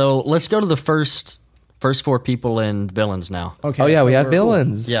right, so let's go to the first 4 people in villains now. Okay. Oh yeah, so we have we're-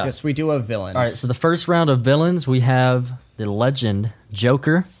 villains. Yeah. Yes, we do have villains. All right, so the first round of villains, we have the legend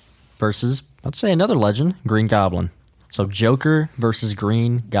Joker versus, let's say another legend, Green Goblin. So Joker versus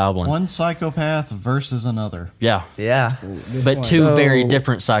Green Goblin. One psychopath versus another. Yeah, Yeah. but one. 2 So, very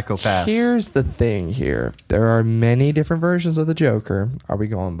different psychopaths. Here's the thing here. There are many different versions of the Joker. Are we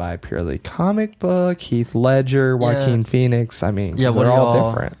going by purely comic book, Heath Ledger, Joaquin Phoenix? I mean, 'cause what they're do all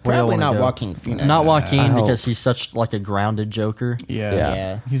y'all- different. where y'all Probably wanna not go? Joaquin Phoenix. Not I Joaquin hope. because he's such like a grounded Joker. Yeah.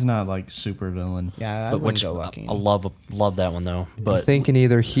 Yeah. He's not like super villain. Yeah, I But wouldn't which go Joaquin. I love that one though. But Thinking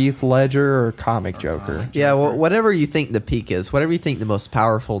either Heath Ledger or comic Joker. Yeah. Well, whatever you think the peak is, whatever you think the most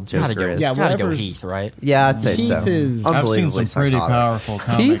powerful gotta Joker go, is. Yeah, gotta go whatever- Heath, right? Yeah, I'd say Heath so. is- I've seen Unbelievably some pretty psychotic. powerful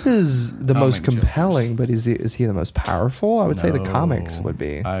comic. Heath is the most comic compelling, but is he the most powerful? I would say the No. comics would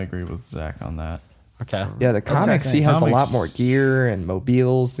be. I agree with Zach on that. Okay. Yeah, the comics, he has a lot Comics- more gear and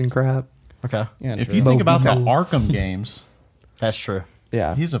mobiles and crap. Okay. Yeah, If true. you think about the Mobiles. Arkham games, That's true.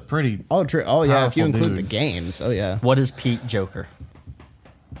 Yeah. he's a pretty. Oh, true. Oh, yeah. If you Powerful include dude. the games. Oh, yeah. What is Pete Joker?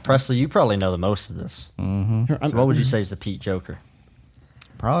 Presley, you probably know the most of this. Here, So what would you say is the Pete Joker?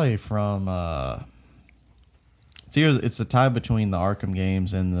 Probably from it's a tie between the Arkham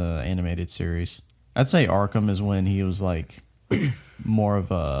games and the animated series. I'd say Arkham is when he was like more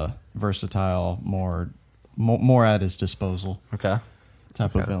of a versatile, more at his disposal Okay.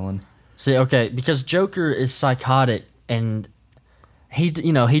 type of villain. See, okay, because Joker is psychotic and he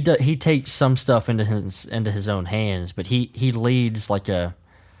takes some stuff into his own hands, but he leads like a,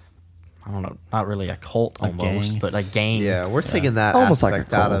 I don't know, not really a cult almost, gang. but a gang. Yeah, we're taking that Almost like a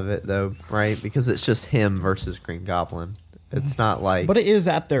aspect out cult. of it though, right? Because it's just him versus Green Goblin. It's not like. But it is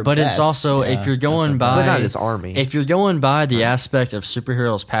at their But best. it's also if you're going by But not his army. If you're going by the aspect of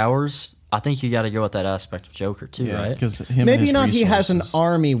superheroes' powers, I think you got to go with that aspect of Joker too, Yeah, right? because him Maybe and his not he has an resources.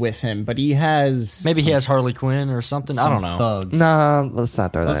 army with him, but he has. Maybe he has Harley Quinn or something. I Some don't know. thugs. Nah, let's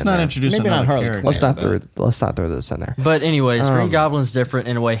not throw that Let's in not there. introduce Maybe not another Harley character. Quinn. Let's not throw this in there. But anyways, Green Goblin's different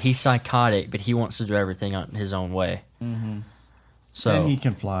in a way. He's psychotic, but he wants to do everything on his own way. Mm-hmm. So And he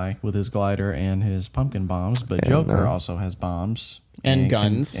can fly with his glider and his pumpkin bombs, but And, Joker also has bombs And can-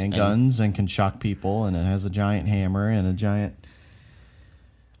 guns. and And- guns and can shock people, and it has a giant hammer and a giant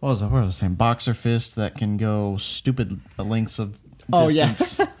what was his name? Boxer fist that can go stupid lengths of Oh, yeah.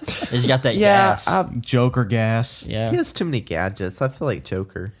 distance. he's got that Yeah, gas. Joker gas. Yeah. he has too many gadgets. I feel like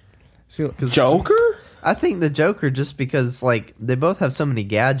Joker. Joker? I think the Joker just because like they both have so many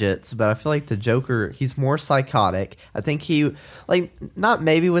gadgets, but I feel like the Joker he's more psychotic. I think he like not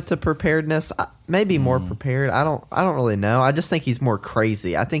maybe with the preparedness, maybe more prepared. I don't really know. I just think he's more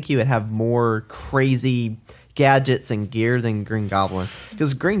crazy. I think he would have more crazy gadgets and gear than Green Goblin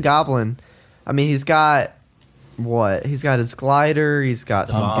because Green Goblin, I mean he's got what? He's got his glider. He's got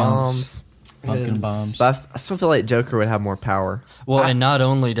some bombs. Pumpkin bombs. But I still feel like Joker would have more power. Well, and not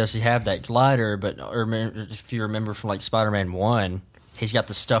only does he have that glider, but if you remember from like Spider-Man 1, he's got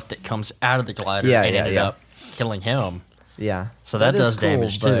the stuff that comes out of the glider Yeah, and yeah, ended yeah. up killing him. Yeah. So that is does cool,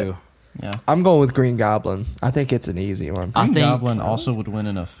 damage but- too. Yeah. I'm going with Green Goblin. I think it's an easy one. I Green think- Goblin also would win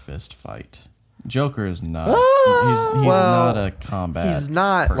in a fist fight. Joker is not. Ah! He's Well, not a combat. He's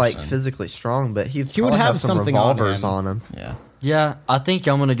not like person. physically strong, but he would would have have some something on revolvers him. on him. Yeah. Yeah, I think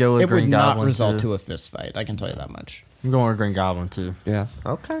I'm gonna go with It would Green not Goblin result too. to a fist fight. I can tell you that much. I'm going with Green Goblin too. Yeah.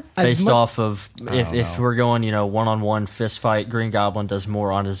 Okay. Based mu- off of if don't know. we're going, one-on-one fist fight, Green Goblin does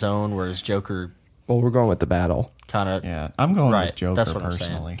more on his own, whereas Joker Well, we're going with the battle. kind of. Yeah. I'm going Right, with Joker that's what I'm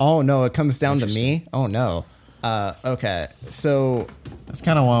saying. personally. Oh no, it comes down to me. Oh no. Okay, so That's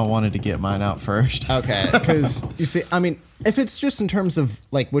kind of why I wanted to get mine out first. okay, because you see, I mean, if it's just in terms of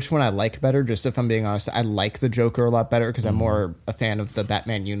like which one I like better, just if I'm being honest, I like the Joker a lot better because I'm more a fan of the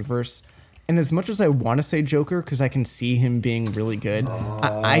Batman universe. And as much as I want to say Joker because I can see him being really good,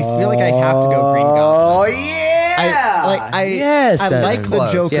 I feel like I have to go Green Goblin. Yes, I that's like the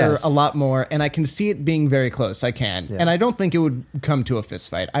close. Joker Yes. a lot more, and I can see it being very close. I can, and I don't think it would come to a fist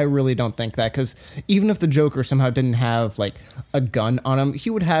fight. I really don't think that because even if the Joker somehow didn't have like a gun on him, he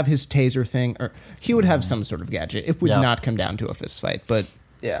would have his taser thing, or he would have some sort of gadget. It would Yeah. not come down to a fist fight, but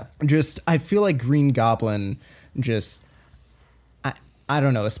Yeah. just I feel like Green Goblin just. I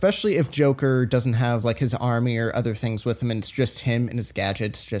don't know, especially if Joker doesn't have like his army or other things with him and it's just him and his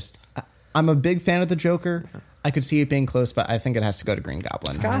gadgets. I'm a big fan of the Joker. I could see it being close, but I think it has to go to Green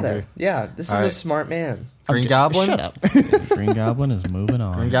Goblin. It's gotta. Yeah, this is a right. smart man. Green Goblin. Shut up. Green Goblin is moving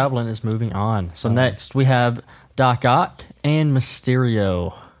on. Green Goblin is moving on. So next we have Doc Ock and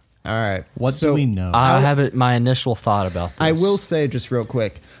Mysterio. All right. What So, do we know? I have it. My initial thought about this. I will say just real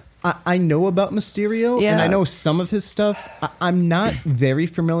quick. I know about Mysterio, and I know some of his stuff. I'm not very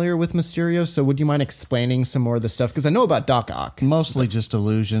familiar with Mysterio, so would you mind explaining some more of the stuff? Because I know about Doc Ock. Mostly just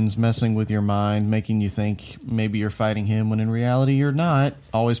illusions, messing with your mind, making you think maybe you're fighting him when in reality you're not.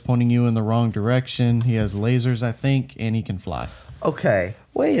 Always pointing you in the wrong direction. He has lasers, I think, and he can fly. Okay.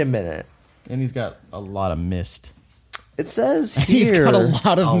 Wait a minute. And he's got a lot of mist. It says He's here. got a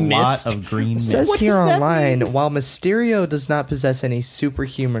lot of A mist. lot of green It mist. says What here does that online, while Mysterio does not possess any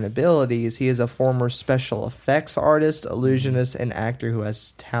superhuman abilities, he is a former special effects artist, illusionist, and actor who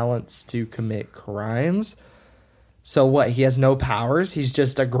has talents to commit crimes. So what? He has no powers. He's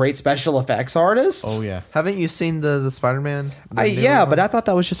just a great special effects artist. Oh, yeah. Haven't you seen the Spider-Man? Yeah, but I thought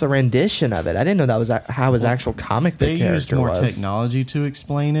that was just a rendition of it. I didn't know that was how his actual comic book They character used more was. technology to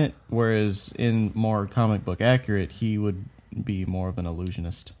explain it, whereas in more comic book accurate, he would be more of an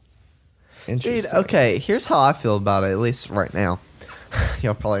illusionist. Dude, Interesting. okay, here's how I feel about it, at least right now.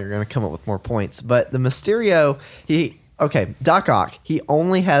 Y'all probably are going to come up with more points. But the Mysterio, Doc Ock, he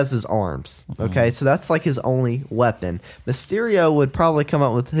only has his arms. Okay, so that's like his only weapon. Mysterio would probably come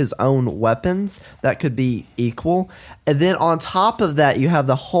up with his own weapons that could be equal. And then on top of that, you have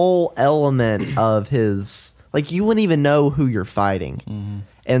the whole element of his. Like, you wouldn't even know who you're fighting.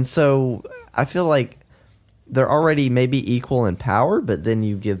 And so I feel like they're already maybe equal in power, but then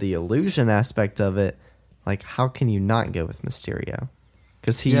you give the illusion aspect of it. Like, how can you not go with Mysterio?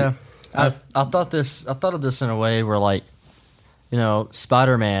 Because he, Yeah, I thought of this in a way where, like,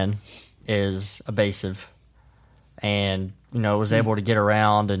 Spider-Man is evasive, and was able to get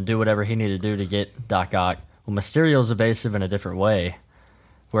around and do whatever he needed to do to get Doc Ock. Well, Mysterio's evasive in a different way,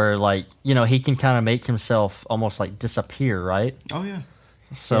 where he can kind of make himself almost like disappear, right? Oh, yeah.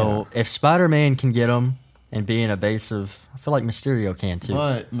 So if Spider-Man can get him and being evasive, I feel like Mysterio can too.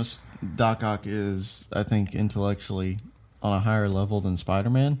 But Doc Ock is, I think, intellectually on a higher level than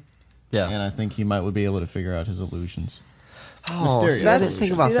Spider-Man. Yeah. And I think he would be able to figure out his illusions. oh, Mysterio. see, I didn't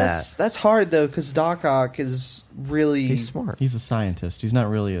think about that. That's hard though, because Doc Ock is really. He's smart. He's a scientist. He's not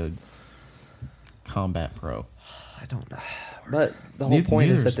really a combat pro. I don't know. But the whole Neither-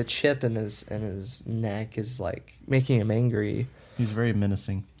 point is neither's- that the chip in his neck is like making him angry. He's very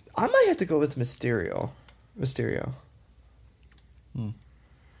menacing. I might have to go with Mysterio.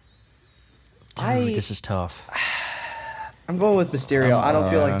 Dude, this is tough. I'm going with Mysterio. I don't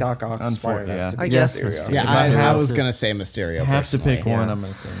feel like Doc Ock is smart yeah. enough to I be guess Mysterio. Mysterio. Yeah, Mysterio. I was gonna say Mysterio. I have to personally. pick one. yeah. I'm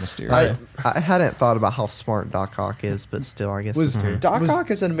going to say Mysterio. I hadn't thought about how smart Doc Ock is, but still, I guess Was- Mysterio. Doc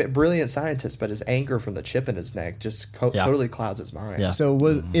Ock is a brilliant scientist, but his anger from the chip in his neck just Yeah. totally clouds his mind. Yeah. So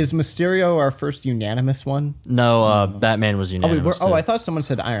is Mysterio our first unanimous one? No, Batman was Oh, unanimous. too. I thought someone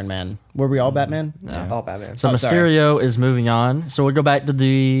said Iron Man. Were we all Batman? Oh, Batman. So Oh, Mysterio is moving on. So we go back to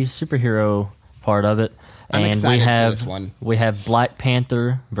the superhero part of it, I'm and excited we for have this one. we have Black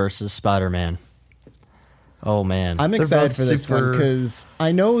Panther versus Spider-Man. Oh man, I'm They're excited both for this one super because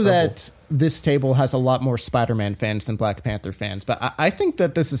I know that this table has a lot more Spider-Man fans than Black Panther fans, but I think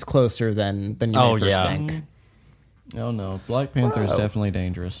that this is closer than you may Oh, first yeah. think. Oh no, Black Panther is Bro. definitely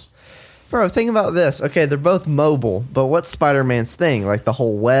dangerous. Bro, think about this. Okay, they're both mobile, but what's Spider-Man's thing? Like the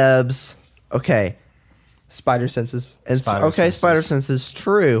whole webs. Okay, Spider senses. and Spider okay, senses. spider sense is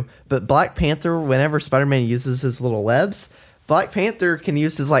true, but Black Panther, whenever Spider-Man uses his little webs, Black Panther can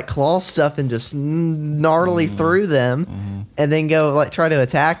use his like claw stuff and just gnarly through them, and then go like try to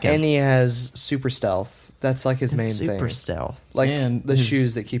attack him. And he has super stealth. That's like his main super thing. stealth. Like And the his-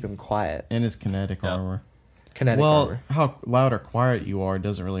 shoes that keep him quiet. And his kinetic Yeah. armor. Kinetic Well, armor. how loud or quiet you are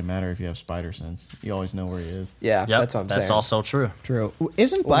doesn't really matter if you have spider sense. You always know where he is. Yeah, Yep, that's what I'm that's saying. also true. True.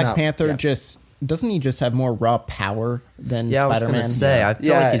 Isn't Black now- Panther yeah. just doesn't he just have more raw power than Yeah, I was Spider-Man? gonna say. I feel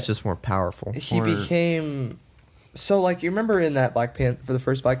Yeah. like he's just more powerful. He Or- became so like you remember in that Black Panther for the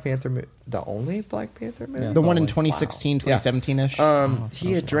first Black Panther the only Black Panther movie. The one in Wow. 2016, Yeah. 2017-ish.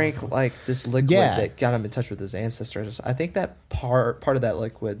 He had drank like this liquid Yeah. that got him in touch with his ancestors. I think that part of that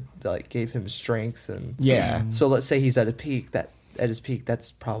liquid like gave him strength and Yeah. So let's say he's at a peak at his peak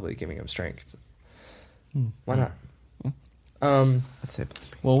that's probably giving him strength. Why not? I'd say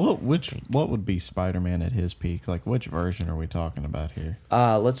Well, what would be Spider-Man at his peak? Like, which version are we talking about here?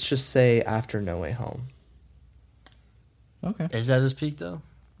 Let's just say after No Way Home. Okay, Is that his peak though?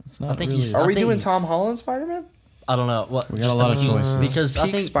 it's not I think really. he's- Are I we think- doing Tom Holland Spider-Man? I don't know. What We got a lot of choices. because I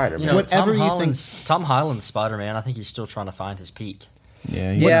Peak think Spider-Man. You know, Whatever Tom you think- Holland's, Tom Holland's Spider-Man. I think he's still trying to find his peak.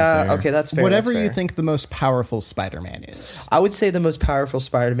 Yeah, he's Yeah, not there. okay, that's fair. Whatever that's you fair. think the most powerful Spider-Man is. I would say the most powerful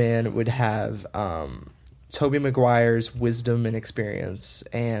Spider-Man would have Tobey Maguire's wisdom and experience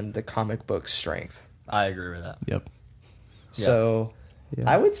and the comic book strength. I agree with that. Yep. So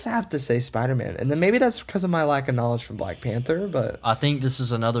I would have to say Spider-Man. And then maybe that's because of my lack of knowledge from Black Panther, but I think this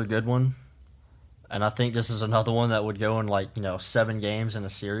is another good one, and I think this is another one that would go in 7 games in a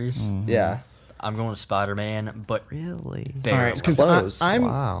series. yeah. I'm going to Spider-Man, but really. barely. It's close. I'm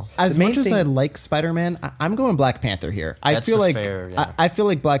Wow. as The main much as thing- I like Spider-Man, I'm going Black Panther here. I That's feel a like fair, yeah. I feel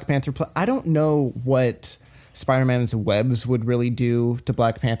like Black Panther. I don't know what Spider-Man's webs would really do to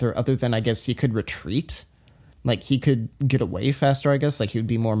Black Panther, other than I guess he could retreat, like he could get away faster. I guess like he would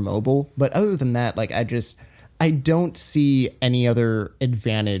be more mobile. But other than that, like I don't see any other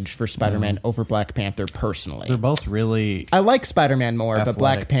advantage for Spider-Man over Black Panther personally. They're both really. I like Spider-Man more, but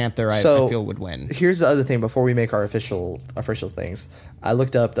Black Athletic. Panther I So feel would win. Here's the other thing before we make our official things. I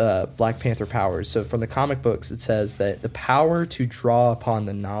looked up the Black Panther powers. So from the comic books, it says that the power to draw upon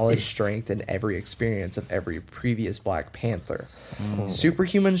the knowledge, strength, and every experience of every previous Black Panther.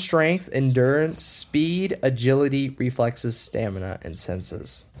 Superhuman strength, endurance, speed, agility, reflexes, stamina, and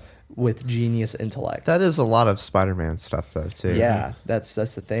senses, with genius intellect. That is a lot of Spider-Man stuff, though, too. Yeah, that's the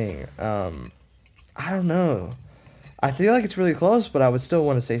thing. I don't know. I feel like it's really close, but I would still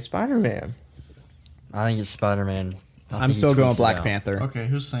want to say Spider-Man. I think it's Spider-Man. I'm still going Black Panther. Okay,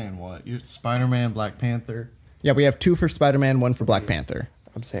 who's saying what? You Spider-Man, Black Panther. Yeah, we have 2 for Spider-Man, 1 for Black Panther.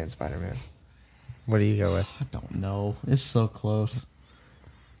 I'm saying Spider-Man. What do you go with? I don't know. It's so close.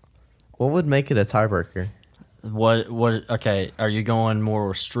 What would make it a tiebreaker? What? Okay, are you going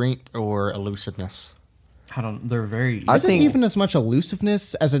more strength or elusiveness? I don't. They're very. I Is it think- even as much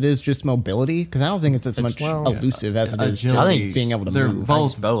elusiveness as it is just mobility? Because I don't think it's as much elusive as it is Agility. just being able to They're move.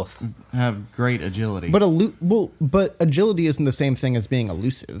 both Both. have great agility. But agility isn't the same thing as being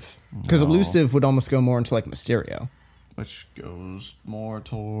elusive. Because elusive would almost go more into like Mysterio. which goes more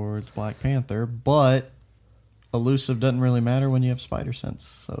towards Black Panther, but elusive doesn't really matter when you have spider sense.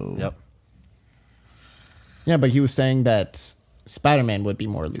 So Yep. Yeah, but he was saying that Spider-Man would be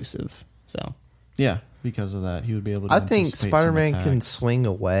more elusive. So yeah, because of that, he would be able to. I think anticipate some Spider-Man can attacks. swing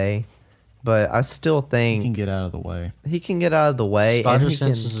away, but I still He think can get out of the way. he can get out of the way. Spider and he can-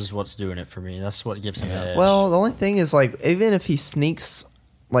 senses is what's doing it for me. That's what gives him the edge. Well, the only thing is, like, even if he sneaks,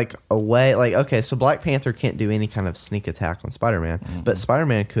 like, away, like, okay, so Black Panther can't do any kind of sneak attack on Spider-Man, but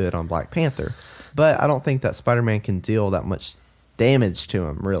Spider-Man could on Black Panther. But I don't think that Spider-Man can deal that much damage to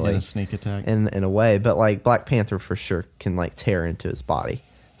him, really. In a sneak attack. In a way. But, like, Black Panther for sure can, like, tear into his body.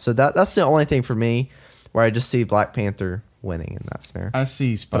 So that's the only thing for me where I just see Black Panther winning in that scenario. I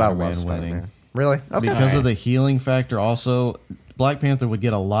see But I Spider-Man love Spider-Man. winning. Really? Okay. Because of the healing factor, also, Black Panther would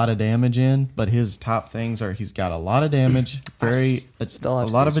get a lot of damage in, but his top things are he's got a lot of damage, still a have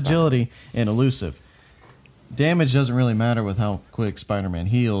to lot go of agility, and elusive. Damage doesn't really matter with how quick Spider-Man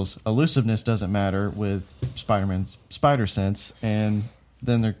heals. Elusiveness doesn't matter with Spider-Man's spider sense, and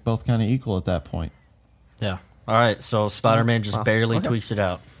then they're both kind of equal at that point. yeah. All right. So Spider-Man just barely tweaks it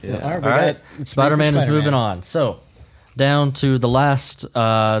out. all right, All right. Spider-Man is moving Spider-Man. on. So down to the last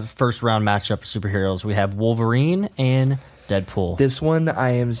first round matchup of superheroes, we have Wolverine and Deadpool. This one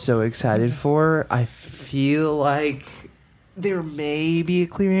I am so excited for. I feel like there may be a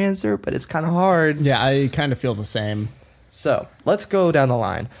clear answer, but it's kind of hard. Yeah, I kind of feel the same. So let's go down the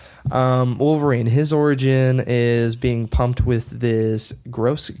line. Wolverine, his origin is being pumped with this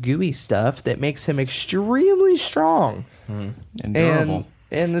gross gooey stuff that makes him extremely strong. And durable.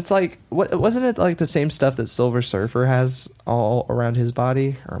 And it's like, what wasn't it like the same stuff that Silver Surfer has all around his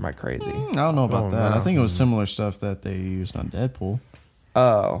body? Or am I crazy? I don't know about that. I think it was similar stuff that they used on Deadpool.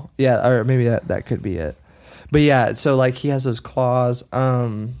 Oh, yeah, or maybe that could be it. But yeah, so like he has those claws.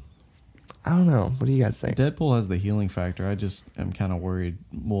 I don't know. What do you guys think? Deadpool has the healing factor. I just am kind of worried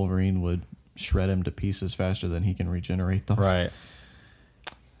Wolverine would shred him to pieces faster than he can regenerate them. Right.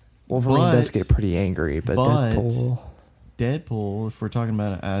 Wolverine does get pretty angry, but Deadpool, if we're talking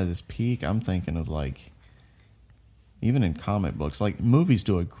about it at his peak, I'm thinking of like, even in comic books, like movies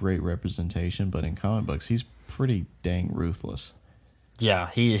do a great representation, but in comic books, he's pretty dang ruthless. Yeah,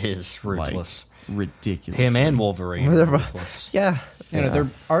 he is ruthless. Like, ridiculous. Him and Wolverine are ruthless. Yeah. You know, there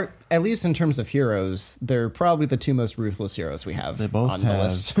are, at least in terms of heroes, they're probably the two most ruthless heroes we have They both on the have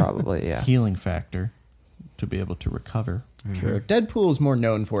list. probably, yeah. healing factor to be able to recover. True. Deadpool is more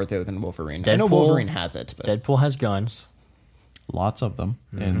known for it, though, than Wolverine. I know Deadpool- Wolverine has it, but Deadpool has guns. Lots of them,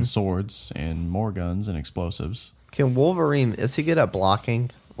 and swords, and more guns, and explosives. Can Wolverine, is he good at blocking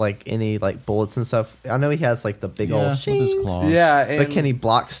like any like bullets and stuff? I know he has like the big Yeah, old with his claws. Yeah, and, but can he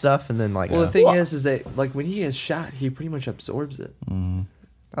block stuff and then like Well, the thing is that like when he gets shot, he pretty much absorbs it.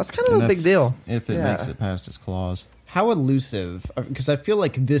 that's kind of And a big that's deal. if it Yeah. makes it past his claws. how elusive? Because I feel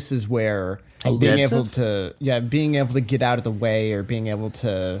like this is where Elusive? being able to get out of the way or being able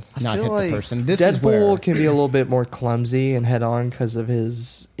to not feel hit like the person. This is Deadpool where can be a little bit more clumsy and head on because of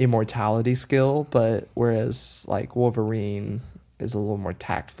his immortality skill, but whereas like Wolverine is a little more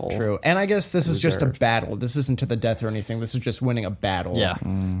tactful. true. And I guess this is just a Reserved. battle. This isn't to the death or anything. This is just winning a battle. Yeah.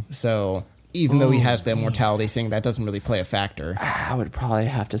 So even though he has the immortality thing, that doesn't really play a factor. I would probably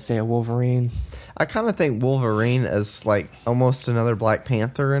have to say a Wolverine. I kind of think Wolverine is like almost another Black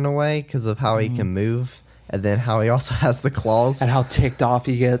Panther in a way because of how he can move, and then how he also has the claws. And how ticked off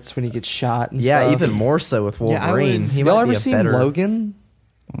he gets when he gets shot and Yeah, stuff. even more so with Yeah, I Wolverine. would- he Y'all might ever be a seen better Logan?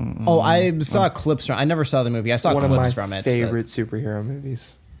 Oh, I saw clips from. I never saw the movie. I saw One of clips my from it. but- favorite superhero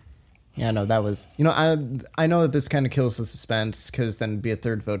movies. Yeah, no, that was. I know that this kind of kills the suspense because then it'd be a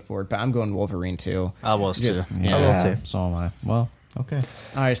third vote for it. But I'm going Wolverine too. I was too. Yeah. I will too. So am I. Well, okay.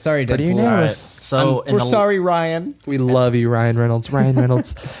 All right, sorry, Pretty Deadpool. unanimous. So in We're the, sorry, Ryan. We love you, Ryan Reynolds. Ryan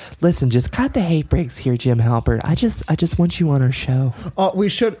Reynolds, listen, just cut the hate breaks here, Jim Halpert. I just want you on our show. Oh, we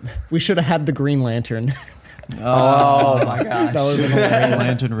should have had the Green Lantern. Oh my gosh. That was Green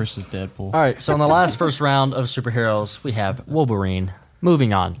Lantern versus Deadpool. All right, so in the last first round of superheroes, we have Wolverine.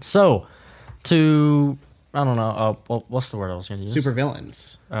 Moving on. So to I don't know. What's the word I was going to use? Super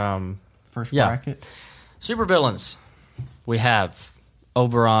villains. First Yeah. bracket. Super villains. We have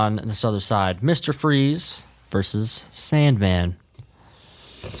over on this other side, Mr. Freeze versus Sandman.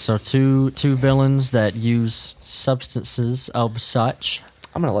 So two villains that use substances of such.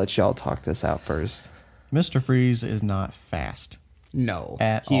 I'm gonna let y'all talk this out first. Mr. Freeze is not fast No,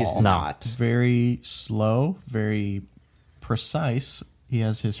 at he's all. not. Very slow, very precise. He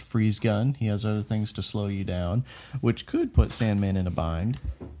has his freeze gun. He has other things to slow you down, which could put Sandman in a bind.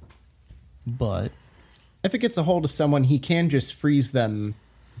 But If it gets a hold of someone, he can just freeze them.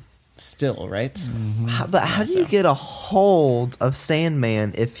 Still, right? But how do you get a hold of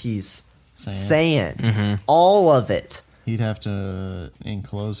Sandman if he's sand? All of it. he'd have to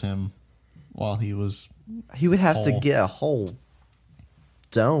enclose him while he was. He would have to Hole. get a whole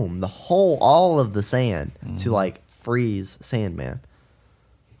dome, all of the sand to like freeze Sandman.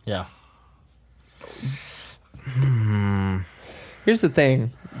 Yeah. Here's the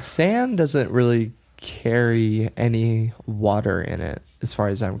thing: sand doesn't really carry any water in it, as far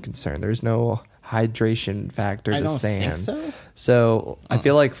as I'm concerned. There's no hydration factor I to don't sand. think so. So I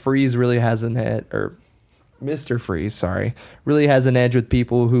feel like Freeze really has an edge, or Mr. Freeze, sorry, really has an edge with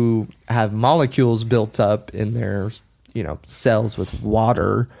people who have molecules built up in their, cells with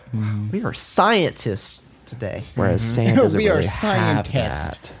water, We are scientists today. whereas sand doesn't We are really have scientists.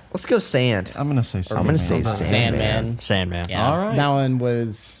 that. Let's go sand. I'm gonna say. I'm gonna say Sandman. Sandman. Yeah, All right. that one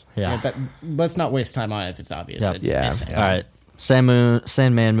was. Yeah. Let's not waste time on it if it's obvious. Yeah. It's Yeah. Sandman. All right.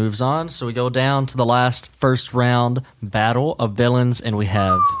 Sandman moves on. So we go down to the last first round battle of villains, and we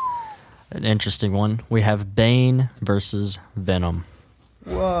have an interesting one. We have Bane versus Venom.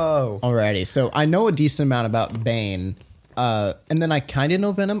 Whoa. Alrighty, so I know a decent amount about Bane, and then I kind of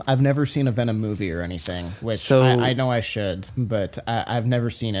know Venom. I've never seen a Venom movie or anything, which So- I know I should, but I've never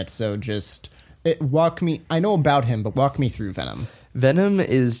seen it. So just walk me. I know about him, but walk me through Venom. Venom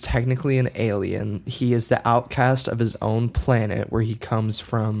is technically an alien. He is the outcast of his own planet, where he comes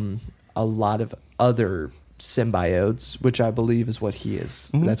from a lot of other symbiotes, which I believe is what he is.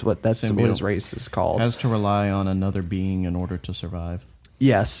 That's what his Symbiote. race is called. Has to rely on another being in order to survive.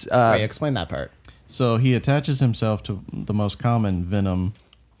 Yes. Wait, explain that part. So he attaches himself to the most common Venom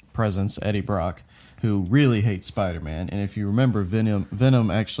presence, Eddie Brock, who really hates Spider-Man. And if you remember,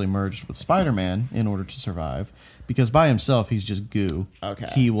 Venom actually merged with Spider-Man in order to survive, because by himself he's just goo. Okay.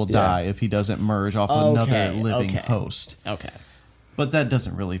 He will die if he doesn't merge off another Okay, living okay. host. Okay. But that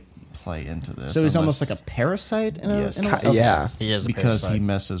doesn't really play into this. So he's almost unless- like a parasite in a, Yes. in a Ki- yeah. He is a because parasite. he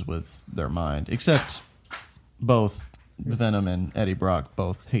messes with their mind. Except both Venom and Eddie Brock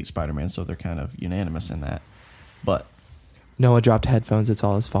both hate Spider-Man, so they're kind of unanimous in that. But Noah dropped headphones. It's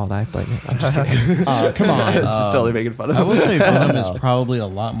all his fault. I blame him. I'm just kidding. Come on. It's just totally making fun of I him. will say Venom is probably a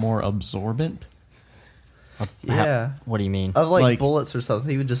lot more absorbent. Yeah. What do you mean? Of like, Like- bullets or something,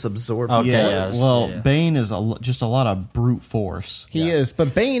 he would just absorb. Okay, bullets. yeah. Well, Yeah. Bane is just a lot of brute force. He is,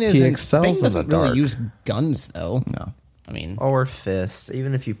 but Bane isn't. excels Bane in the doesn't really dark. use guns, though. No, I mean, Or fist.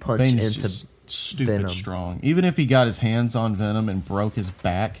 Even if you punch Bane is into just stupid Venom. strong. Even if he got his hands on Venom and broke his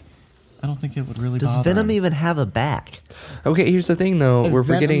back, I don't think it would really Does bother Venom him. even have a back? Okay, here's the thing, though. If We're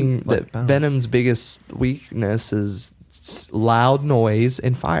Venom- forgetting that like Venom. Venom's biggest weakness is loud noise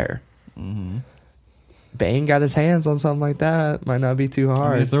and fire. Bane got his hands on something like that. Might not be too I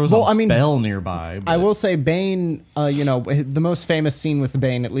hard. mean, if there was Well, a I mean, bell nearby, but I will say Bane, the most famous scene with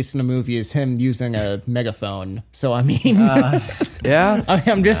Bane, at least in a movie, is him using a megaphone. So, I mean, yeah,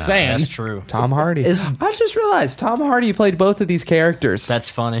 I'm just saying. That's true. Tom Hardy. Is- I just realized Tom Hardy played both of these characters. That's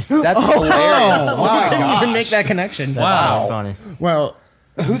funny. That's hilarious. I didn't even make that connection. That's funny. Well,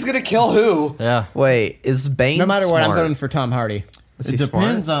 Who's gonna kill who? Yeah. Wait, is Bane no matter what, I'm smart? voting for Tom Hardy. Is it he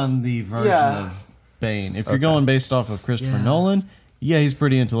depends smart? on the version Yeah. of Bane. If you're going based off of Christopher Nolan, yeah, he's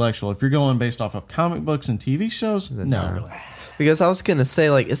pretty intellectual. If you're going based off of comic books and TV shows, no. Because I was gonna say,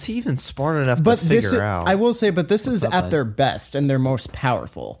 like, is he even smart enough But to this figure is, out? I will say, but this is up, at man? their best and their most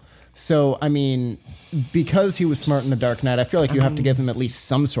powerful. So, I mean, because he was smart in the Dark Knight, I feel like you have to give him at least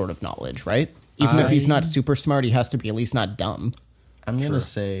some sort of knowledge, right? Even if he's not super smart, he has to be at least not dumb. I'm gonna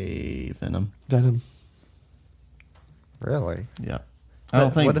say Venom. Venom. Really? Yeah, I don't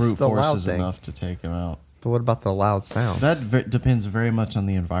But think what if brute the force loud is thing? enough to take him out. But what about the loud sound? That depends very much on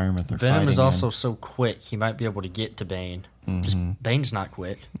the environment they're Venom is fighting also in. so quick, he might be able to get to Bane. Just Bane's not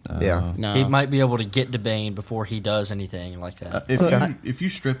quick. yeah. No. He might be able to get to Bane before he does anything like that. If you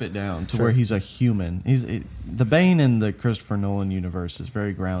strip it down to where he's a human, the Bane in the Christopher Nolan universe is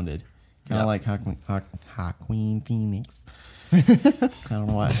very grounded, kind of like Joaquin Phoenix. I don't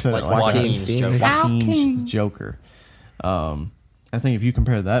know why I said Like it like that. Joaquin's Joker. Joaquin's Joker. I think if you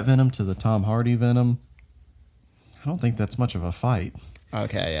compare that Venom to the Tom Hardy Venom, I don't think that's much of a fight.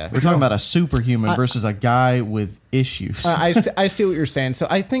 Okay, yeah. We're talking about a superhuman versus a guy with issues. I see what you're saying. So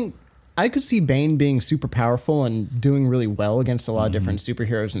I think I could see Bane being super powerful and doing really well against a lot of different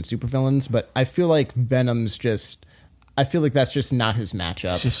superheroes and supervillains, but I feel like Venom's just... I feel like that's just not his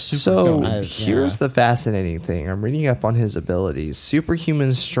matchup. It's just super So I- here's the fascinating thing. I'm reading up on his abilities: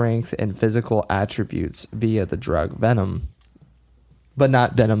 superhuman strength and physical attributes via the drug Venom, but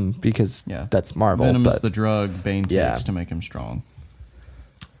not Venom because Yeah. that's Marvel. Venom but is the drug Bane takes Yeah. to make him strong.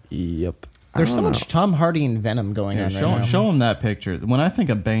 Yep. There's I so don't much know. Tom Hardy and Venom going Yeah, on right now. show him that picture. When I think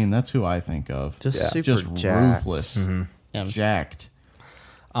of Bane, that's who I think of. Just super just jacked. ruthless, Yeah. jacked.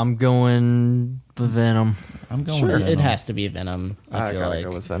 I'm going for Venom. I'm going. Sure, with it Venom. has to be Venom. I I feel gotta like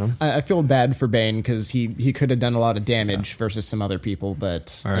go with Venom. I feel bad for Bane because he could have done a lot of damage versus some other people,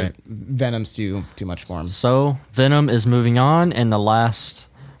 but All right. Venom's too much for him. So Venom is moving on in the last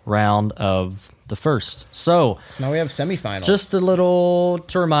round of the first. So So now we have semifinals. just a little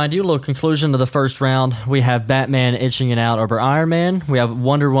to remind you, a little conclusion to the first round. We have Batman itching it out over Iron Man. We have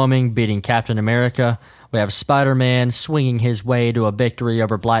Wonder Woman beating Captain America. We have Spider-Man swinging his way to a victory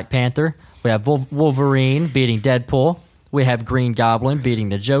over Black Panther. We have Wolverine beating Deadpool. We have Green Goblin beating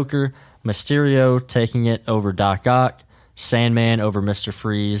the Joker. Mysterio taking it over Doc Ock. Sandman over Mr.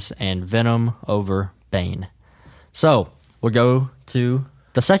 Freeze. And Venom over Bane. So we'll go to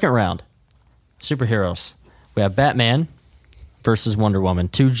the second round. Superheroes. We have Batman versus Wonder Woman.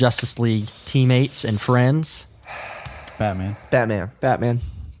 Two Justice League teammates and friends. Batman. Batman.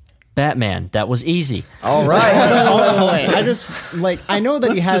 Batman. That was easy. All right. Wait, I just I know that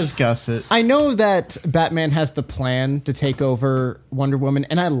Let's he has. discuss it. I know that Batman has the plan to take over Wonder Woman,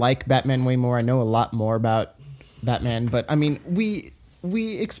 and I like Batman way more. I know a lot more about Batman, but I mean, we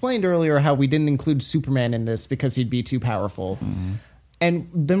explained earlier how we didn't include Superman in this because he'd be too powerful. And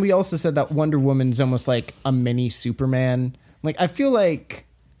then we also said that Wonder Woman's almost like a mini Superman, Like, I feel like,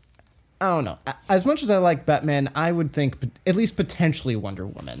 I don't know. As much as I like Batman, I would think at least potentially Wonder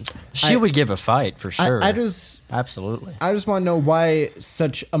Woman. She would give a fight for sure. Absolutely. I just want to know why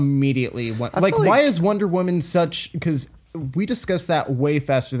such immediately. Like, feel why like- is Wonder Woman such? Because we discussed that way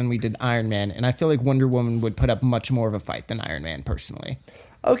faster than we did Iron Man, and I feel like Wonder Woman would put up much more of a fight than Iron Man personally.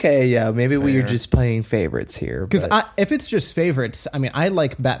 Okay, yeah, maybe we were just playing favorites here. Because but if it's just favorites, I mean, I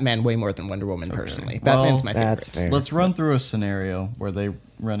like Batman way more than Wonder Woman personally. Batman's my favorite. that's fair. Let's run through a scenario where they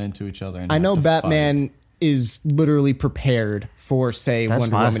run into each other. And I have know to Batman fight. is literally prepared for, say, That's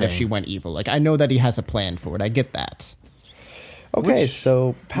Wonder my Woman if thing. she went evil. Like, I know that he has a plan for it. I get that. Okay,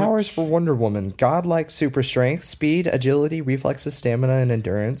 so powers for Wonder Woman: godlike super strength, speed, agility, reflexes, stamina, and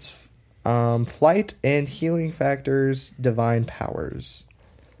endurance. Flight and healing factors, divine powers.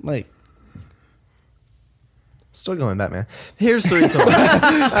 Like, Still going Batman. Here's the reason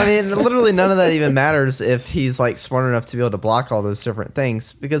why. I mean, literally none of that even matters if he's like smart enough to be able to block all those different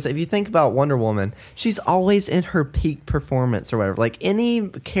things. Because if you think about Wonder Woman, she's always in her peak performance or whatever. Like any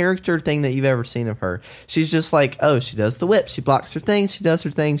character thing that you've ever seen of her, she's just like, oh, she does the whip, she blocks her things, she does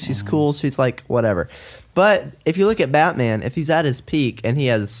her things, she's cool, she's like whatever. But if you look at Batman, if he's at his peak and he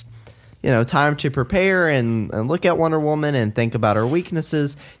has, you know, time to prepare and look at Wonder Woman and think about her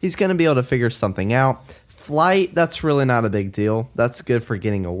weaknesses, he's going to be able to figure something out. Flight, that's really not a big deal. That's good for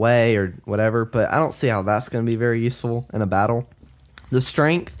getting away or whatever, but I don't see how that's going to be very useful in a battle. The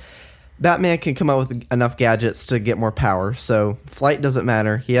strength, Batman can come up with enough gadgets to get more power, so flight doesn't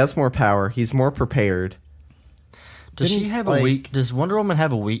matter. He has more power. He's more prepared. Does she have a weak? Does Wonder Woman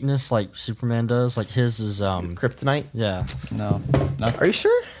have a weakness like Superman does? Like his is Kryptonite? yeah. No. Not, Are you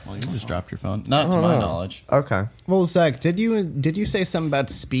sure? well, you just dropped your phone. Not to my knowledge. Okay. well, Zach, did you say something about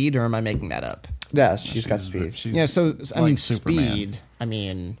speed, or am I making that up? Yeah, she's got speed. She's Yeah, so I like mean, Superman. speed. I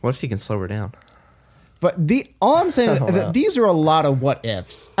mean, What if he can slow her down? but all I'm saying that these are a lot of what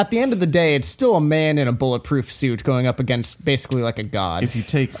ifs. At the end of the day, it's still a man in a bulletproof suit going up against basically like a god, If you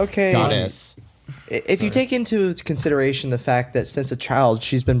take Okay. goddess. If you take into consideration the fact that since a child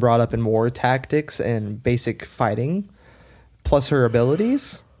she's been brought up in war tactics and basic fighting, plus her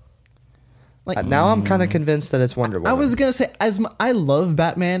abilities, Like now I'm kind of convinced that it's Wonder Woman. I was gonna say, I love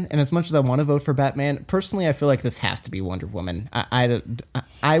Batman, and as much as I want to vote for Batman, personally, I feel like this has to be Wonder Woman.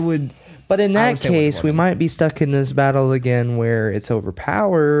 I would, but in I that would say Wonder case, we Woman. might be stuck in this battle again where it's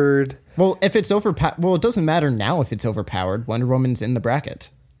overpowered. Well, if it's well, it doesn't matter now if it's overpowered. Wonder Woman's in the bracket.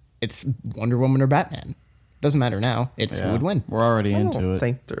 It's Wonder Woman or Batman. Doesn't matter now. It's who would win. We're already I into don't it.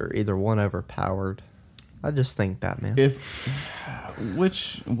 think they're either one overpowered. I just think Batman.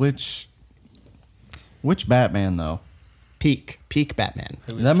 Which Batman though? Peak Batman.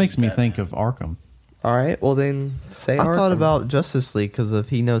 That makes me think of Arkham. All right, well then say I thought Arkham. about Justice League because if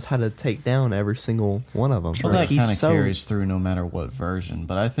he knows how to take down every single one of them. Well, that He's kind of so- carries through no matter what version.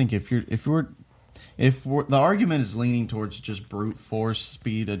 But I think if we're the argument is leaning towards just brute force,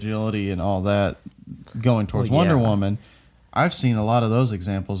 speed, agility, and all that, going towards Well, Wonder yeah. Woman, I've seen a lot of those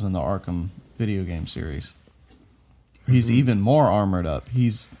examples in the Arkham video game series. He's even more armored up.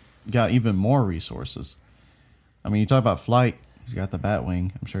 He's got even more resources. I mean, you talk about flight. He's got the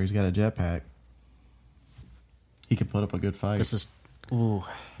Batwing. I'm sure he's got a jetpack. He could put up a good fight. This is ooh.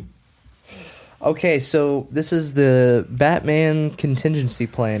 Okay, so this is the Batman contingency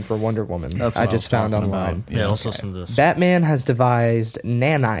plan for Wonder Woman. That's I what just was found talking online. about. Yeah, let's listen to this. Batman has devised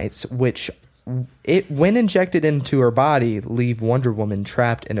nanites, which, when injected into her body, leave Wonder Woman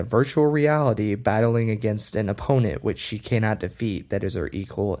trapped in a virtual reality, battling against an opponent which she cannot defeat that is her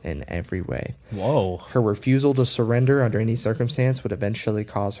equal in every way. Whoa. Her refusal to surrender under any circumstance would eventually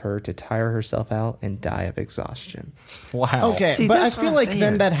cause her to tire herself out and die of exhaustion. Wow. Okay, See, but I that's what feel I'm like saying.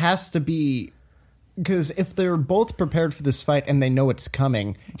 then that has to be because if they're both prepared for this fight and they know it's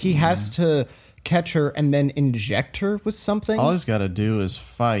coming, he has to catch her and then inject her with something. All he's got to do is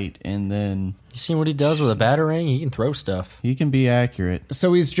fight, and then You seen what he does with a batarang? He can throw stuff. he can be accurate.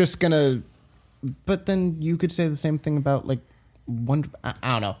 So he's just gonna. But then you could say the same thing about like Wonder.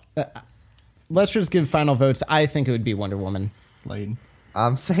 I don't know. Let's just give final votes. I think it would be Wonder Woman. Layden.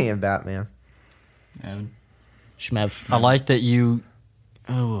 I'm saying Batman. Evan. Shmev. I like that you.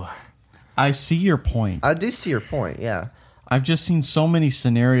 Oh, I see your point. I do see your point, yeah. I've just seen so many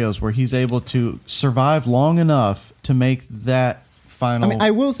scenarios where he's able to survive long enough to make that final. I mean,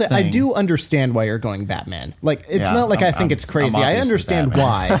 I will say I thing. do understand why you're going Batman. Like, it's Yeah, not like I think I'm- it's crazy. I'm I obviously understand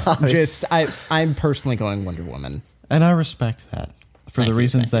Batman. why. Just I'm personally going Wonder Woman. And I respect that for Thank the you,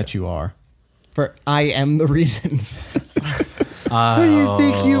 reasons thank that you are. For I am the reasons. Who do you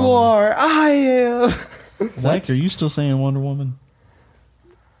think you are? I am. Zach, are you still saying Wonder Woman?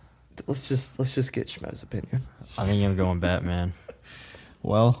 let's just get Schmo's opinion. I think I'm going Batman.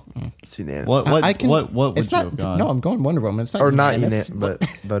 Well, It's unanimous. what I can- what would it's you not. have gone? No, I'm going Wonder Woman. It's not Or not unanimous, unanimous, but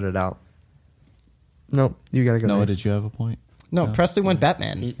voted out. Nope, you gotta go. Noah, next. did you have a point? No, Presley went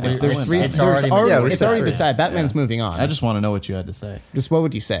Batman. He- If there's went three, Batman. it's It's already already, Yeah, we it's said already three. decided. Batman's moving on. I just want to know what you had to say. Just what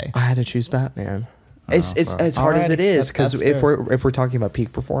would you say? I had to choose Batman. It's as hard as Alrighty, it is because that's if fair. we're talking about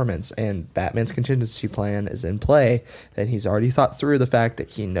peak performance and Batman's contingency plan is in play, then he's already thought through the fact that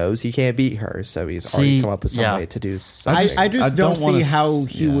he knows he can't beat her, so he's already See, come up with some yeah. way to do something. I I just don't don't wanna see how s-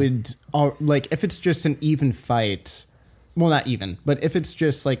 he yeah. would like if it's just an even fight. Well, not even, but if it's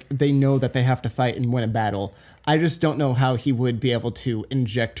just like they know that they have to fight and win a battle, I just don't know how he would be able to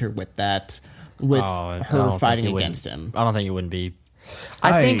inject her with that, with I don't her think fighting it would- against him. I don't think it wouldn't be.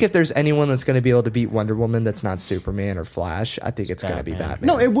 I think I- if there's anyone that's going to be able to beat Wonder Woman that's not Superman or Flash, I think it's going to be Batman. Batman.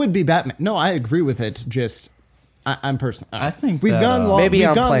 No, it would be Batman. No, I agree with it. Just I'm personally. I think we've that, gone long. Maybe we've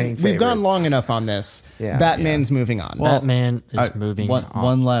I'm gone, playing We've gone favorites. long enough on this. Yeah. Batman's moving on. Batman is moving one, on.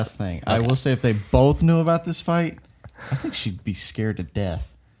 One last thing. I will say if they both knew about this fight, I think she'd be scared to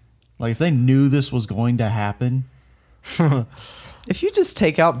death. Like if they knew this was going to happen, If you just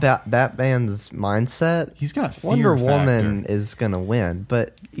take out Batman's mindset, he's got fear Wonder Woman factor. is gonna win.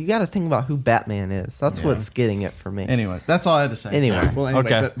 But you got to think about who Batman is. That's what's getting it for me. Anyway, that's all I had to say. Anyway, Well, anyway,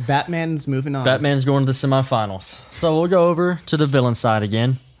 Okay. but Batman's moving on. Batman's going to the semifinals. So we'll go over to the villain side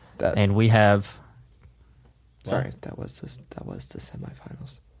again, That- and we have. Sorry, that was the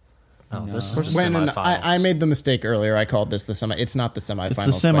semifinals. Oh, this is the When semifinals. I made the mistake earlier. I called this the semi. It's not the semifinals.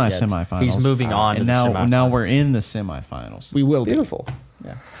 It's the quite yet. semifinals. He's moving on and to the now semifinals. we're in the semifinals. We will be. Beautiful.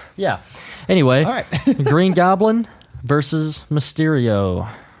 Yeah. Anyway, All right. Green Goblin versus Mysterio.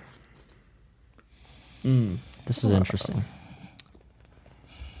 This is interesting.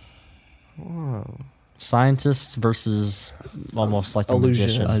 Scientists versus almost like a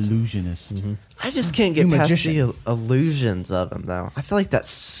magician. Illusionist. I just can't get You past magician. the illusions of him, though. I feel like that's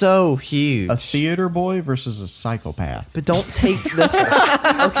so huge. A theater boy versus a psychopath. But don't take the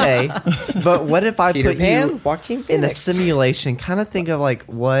okay. But what if I Peter put Pan, you Joaquin in a Phoenix. simulation? Kind of think of like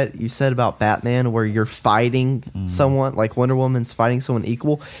what you said about Batman, where you're fighting someone, like Wonder Woman's fighting someone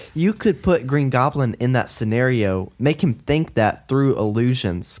equal. You could put Green Goblin in that scenario, make him think that through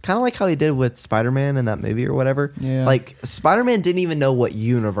illusions, kind of like how he did with Spider-Man in that movie or whatever. Yeah. Like Spider-Man didn't even know what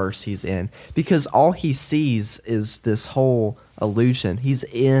universe he's in because all he sees is this whole illusion. He's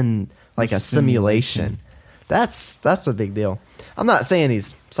in like a simulation. That's a big deal. I'm not saying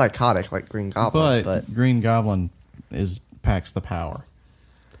he's psychotic like Green Goblin, but Green Goblin packs the power,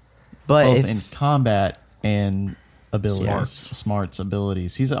 but both if- in combat and abilities, Smarts.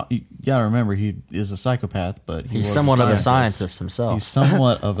 abilities. You gotta remember he is a psychopath, but He's was somewhat of a scientist. scientist himself. He's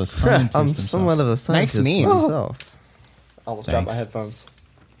somewhat of a scientist. I'm himself. somewhat of a scientist meme. myself. Almost dropped my Thanks. headphones.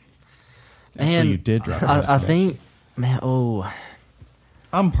 Actually, And you did drop. I think, man,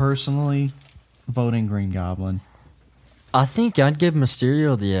 I'm personally voting Green Goblin. I think I'd give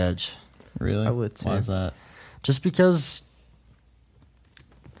Mysterio the edge. Really, I would, Why too. is that? Just because.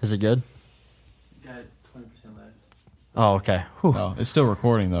 Is it good? Got 20% left. Oh, okay. Whew. Oh, it's still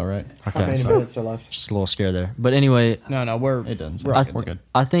recording though, right? How Okay. many sorry. minutes are left? Just a little scared there. But anyway, No, we're It doesn't. We're, We're good.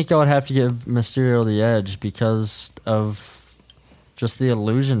 I think I would have to give Mysterio the edge because of just the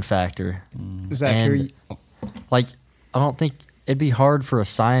illusion factor. Zach, and- here Like, I don't think it'd be hard for a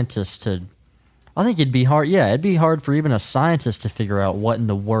scientist to. I think it'd be hard. Yeah, it'd be hard for even a scientist to figure out what in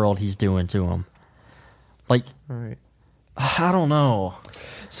the world he's doing to him. Like, All right. I don't know.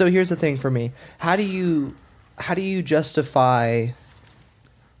 So here's the thing for me. How do you justify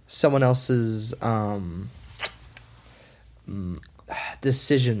someone else's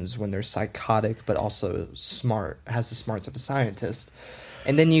decisions when they're psychotic but also smart, has the smarts of a scientist?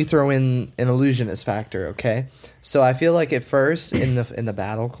 And then you throw in an illusionist factor, okay? So I feel like at first in the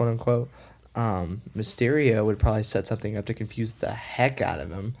battle, quote unquote, Mysterio would probably set something up to confuse the heck out of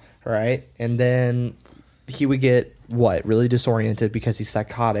him, right? And then he would get really disoriented because he's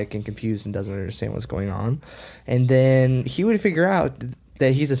psychotic and confused and doesn't understand what's going on. And then he would figure out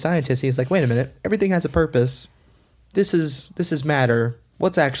that he's a scientist. He's like, wait a minute, everything has a purpose. This is matter.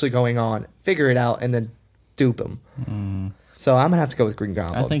 What's actually going on? Figure it out and then dupe him. So I'm gonna have to go with Green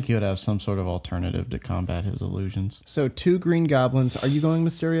Goblin. I think he would have some sort of alternative to combat his illusions. So 2 Green Goblins. Are you going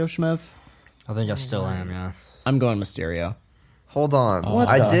Mysterio, Shmev? I think I still am, yeah. I'm going Mysterio. Hold on. What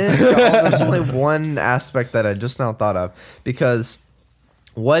I the- did. There's only one aspect that I just now thought of because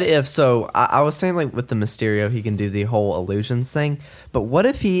what if? So I was saying like with the Mysterio, he can do the whole illusions thing. But what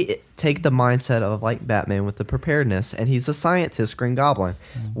if he take the mindset of like Batman with the preparedness, and he's a scientist, Green Goblin?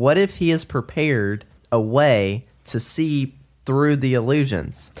 What if he is prepared a way to see through the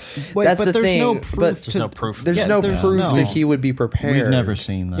illusions. Wait, That's but the there's thing. no but proof. There's no proof. There's Yeah, no there's proof no- that he would be prepared. We've never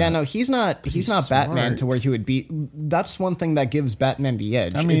seen that. Yeah, no, he's not. He's not Batman smart. to where he would be. That's one thing that gives Batman the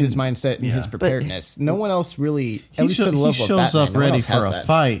edge. I mean, is his mindset and his yeah. preparedness. No one else really, at He, least to the he level of shows Batman, up no one ready else has for a that.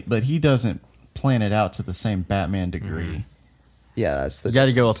 fight, but he doesn't plan it out to the same Batman degree. Yeah, that's the. You got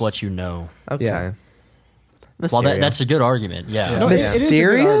to go with what you know. Okay. Yeah. Well, Mysterio. that's a good argument. Yeah. No, it is a good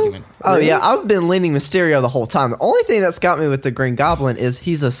Mysterio? argument. Oh yeah, I've been leaning Mysterio the whole time. The only thing that's got me with the Green Goblin is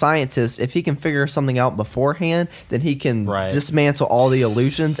he's a scientist. If he can figure something out beforehand, then he can Right. dismantle all the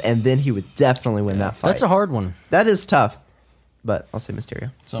illusions, and then he would definitely win that fight. That's a hard one. That is tough, but I'll say Mysterio.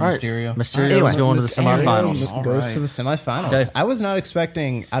 So All right. Mysterio. Mysterio Anyway. is going to the semifinals. All Goes right. to the semifinals. Okay. I was not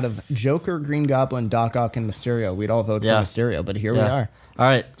expecting out of Joker, Green Goblin, Doc Ock, and Mysterio, we'd all vote Yeah. for Mysterio, but here we Yeah. are. All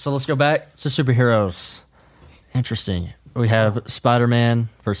right, so let's go back to superheroes. Interesting. We have Spider-Man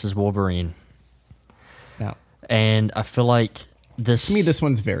versus Wolverine, Now, and I feel like this to me, this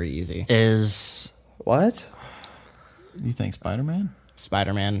one's very easy. is What? You think Spider-Man?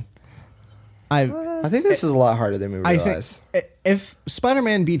 Spider-Man. I think this is a lot harder than we I realize. think if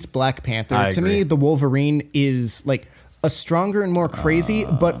Spider-Man beats Black Panther, I to agree. me, the Wolverine is like a stronger and more crazy,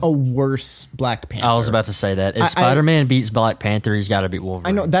 but a worse Black Panther. I was about to say that if I- Spider-Man beats Black Panther, he's got to beat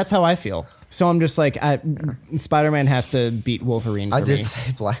Wolverine. I know that's how I feel. So I'm just like, Spider-Man has to beat Wolverine for I me. did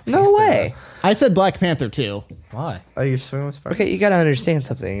say Black Panther. No way. I said Black Panther too. Why. Oh, you're swinging with Spider-Man? Okay, you gotta understand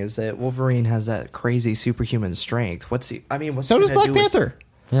something. Is that Wolverine has that crazy superhuman strength? What's he? I mean, what's So he does gonna Black do with- Panther.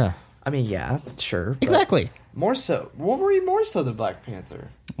 Yeah. I mean, yeah, sure. but Exactly. More so, Wolverine more so than Black Panther.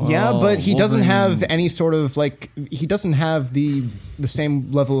 Yeah, but he doesn't have Wolverine- any sort of like he doesn't have the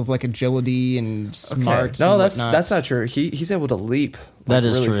same level of like agility and smarts. No, and that's whatnot. that's not true. He's able to leap. That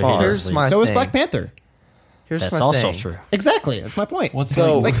is really true. He Far. does. Here's my so is thing. Black Panther. Here's That's my also thing. true. Exactly. That's my point. What's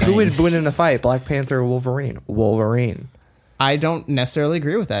So like who would win in a fight, Black Panther or Wolverine? Wolverine. I don't necessarily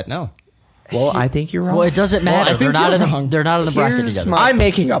agree with that. No. Well, I think you're wrong. Well, it doesn't Well, I matter. think They're not you're in the wrong. they're not in the bracket Here's together. my- I'm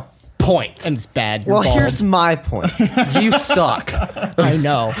making a point. And it's bad. You're Well, bald. here's my point. You suck. I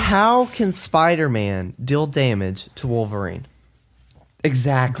know. How can Spider-Man deal damage to Wolverine?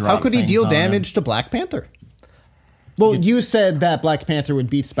 Exactly. How could he things deal on him. damage to Black Panther? Well, you said that Black Panther would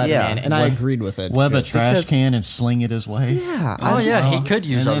beat Spider-Man, Yeah, and I like, agreed with it. Web a It's- trash because- can and sling it his way? Yeah. Oh I yeah, just- he could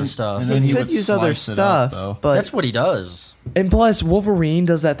use and other then- stuff. and then He would could use other slice it up, stuff, though. but That's what he does. And plus, Wolverine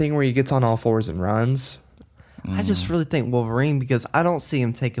does that thing where he gets on all fours and runs. I just really think Wolverine because I don't see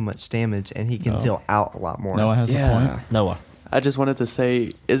him taking much damage and he can deal out a lot more. Noah has a point. Noah. I just wanted to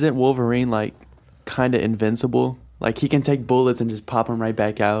say, isn't Wolverine like kind of invincible? Like he can take bullets and just pop them right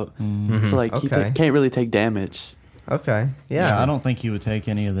back out. So like he Okay. can't really take damage. Okay. Yeah, Yeah. I don't think he would take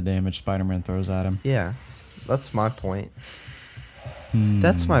any of the damage Spider-Man throws at him. Yeah. That's my point.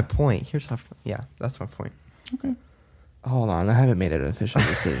 That's my point. Here's my. Yeah, that's my point. Okay. Hold on, I haven't made an official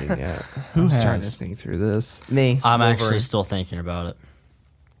decision yet. Who I'm starting to has? think through this. Me. I'm Wolverine. actually still thinking about it.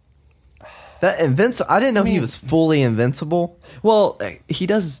 That invincible. I didn't know he was fully invincible. Well, he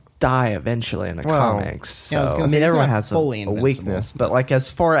does die eventually in the Well, comics. yeah, I was So. gonna I say, mean, he's everyone not has fully a invincible. weakness, but like as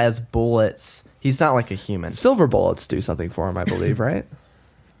far as bullets, he's not like a human. Silver bullets do something for him, I believe, right?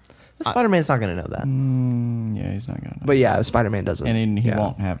 Spider-Man's not going to know that. Yeah, he's not gonna. But yeah, Spider-Man doesn't. and then he yeah.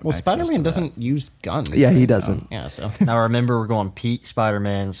 won't have. Well, access Spider-Man to doesn't use guns. Yeah, he doesn't. Yeah, so Now remember, we're going peak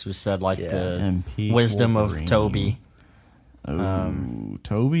Spider-Man, so we said like the And peak wisdom Wolverine. of Toby. that. Ooh,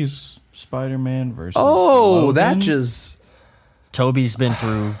 Toby's Spider-Man versus. Oh, that Logan? just. Toby's been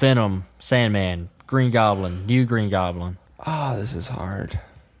through Venom, Sandman, Green Goblin, New Green Goblin. Oh, this is hard.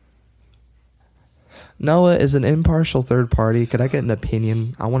 Noah is an impartial third party. Could I get an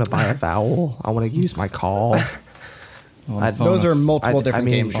opinion? I want to buy a vowel. I want to use my call. Well, those are multiple different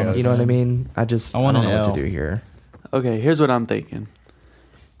mean, game shows. You know what I mean? I I don't want know an what L. to do here. Okay, here's what I'm thinking.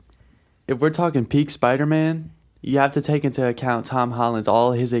 If we're talking peak Spider-Man, you have to take into account Tom Holland's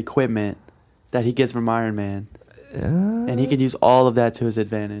all his equipment that he gets from Iron Man, and he can use all of that to his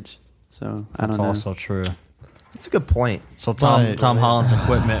advantage. So I That's don't know. also true. That's a good point. So Tom But- Tom Holland's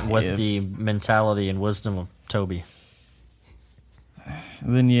equipment with If- the mentality and wisdom of Toby.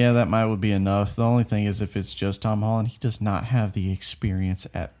 Then yeah, that might would be enough. The only thing is, if it's just Tom Holland, he does not have the experience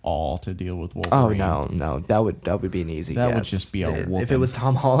at all to deal with Wolverine. Oh no, that would be an easy. That would guess. just be a If whooping. it was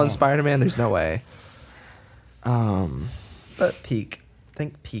Tom Holland Spider-Man, there's no way. But peak.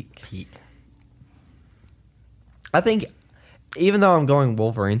 Think peak. Peak. I think, even though I'm going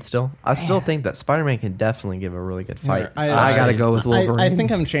Wolverine still, I still think that Spider-Man can definitely give a really good fight. I gotta go with Wolverine. I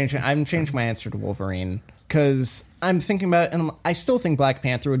think I'm changing my answer to Wolverine because I'm thinking about it, and I still think Black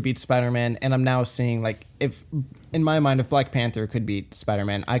Panther would beat Spider-Man, and I'm now seeing like if in my mind if Black Panther could beat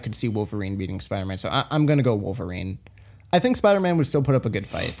Spider-Man, I could see Wolverine beating Spider-Man. So I'm gonna go Wolverine. I think Spider-Man would still put up a good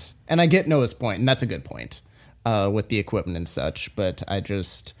fight, and I get Noah's point, and that's a good point with the equipment and such. But I'll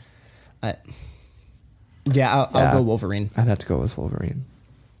go Wolverine. I'd have to go with Wolverine.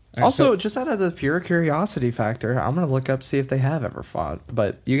 Also, just out of the pure curiosity factor, I'm gonna look up see if they have ever fought.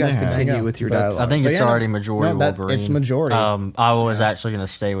 But you guys Yeah. continue Yeah, with your but dialogue. I think But it's yeah, already majority Wolverine. It's majority. I was actually going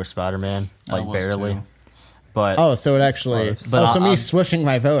to stay with Spider-Man, I like was barely. too. But Oh, so it actually. But so me I'm- switching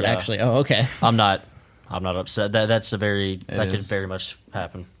my vote yeah. actually. Oh, okay. I'm not upset. That could is. very much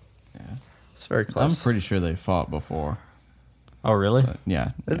happen. It's very close. I'm pretty sure they fought before. Oh, really? But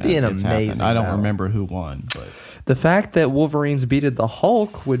yeah, It'd be an it's happened. amazing I don't battle. remember who won, but The fact that Wolverine's beated the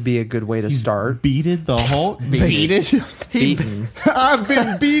Hulk would be a good way to start. beated the Hulk. Beaten. Beaten. I've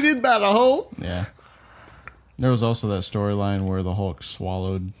been beaten by the Hulk. Yeah. There was also that storyline where the Hulk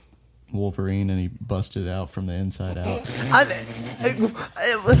swallowed Wolverine and he busted out from the inside out.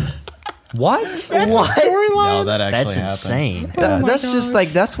 What? No, that actually That's happened. insane. That's just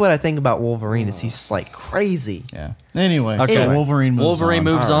like that's what I think about Wolverine is he's like crazy. Yeah. Anyway, Okay. so Wolverine moves Wolverine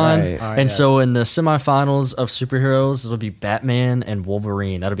on. moves All on, right. All right, and yes. so in the semifinals of superheroes, it'll be Batman and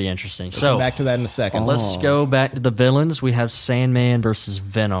Wolverine. That'll be interesting. So Back to that in a second. let's go back to the villains. We have Sandman versus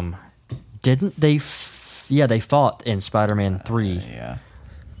Venom. Didn't they? Yeah, they fought in Spider-Man 3. Yeah.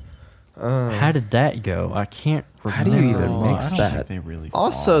 How did that go? I can't remember. How do you even Oh, mix I don't that? think they really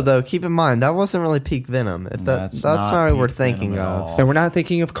Also, fought. though, keep in mind that wasn't really peak Venom. If that's not what we're peak thinking Venom at of. all. And we're not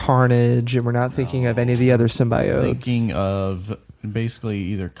thinking of Carnage, and we're not thinking of any of the other symbiotes. Thinking of basically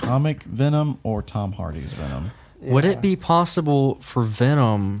either comic Venom or Tom Hardy's Venom. Would it be possible for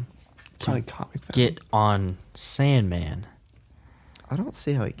Venom Probably comic Venom. get on Sandman? I don't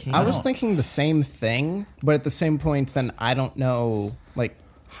see how he came. I was out. thinking the same thing, but at the same point, then I don't know, like,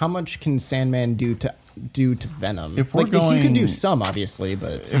 how much can Sandman do to Venom? If we're like, he could going- do some, obviously,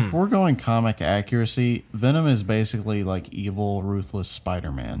 but If we're going comic accuracy, Venom is basically like evil, ruthless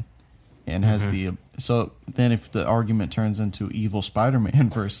Spider-Man, and has the so. Then, if the argument turns into evil Spider-Man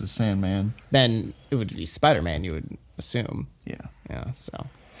versus Sandman, then it would be Spider-Man. You would assume, yeah, yeah. So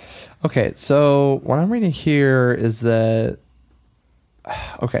Okay, so what I'm reading here is that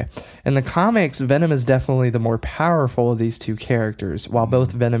okay, in the comics, Venom is definitely the more powerful of these two characters. While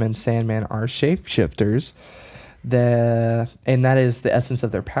both Venom and Sandman are shapeshifters, and that is the essence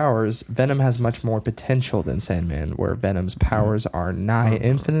of their powers, Venom has much more potential than Sandman, where Venom's powers are nigh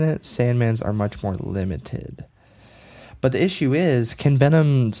infinite, Sandman's are much more limited. But the issue is, can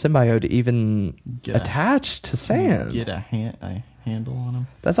Venom symbiote even Get a- attach to Sand? get a handle on him.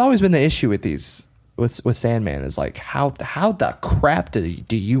 That's always been the issue with these with Sandman is like how the crap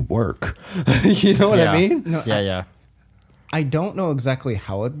do you work? You know what I mean? Yeah. I don't know exactly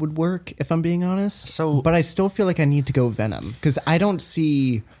how it would work, if I'm being honest. So- but I still feel like I need to go Venom because I don't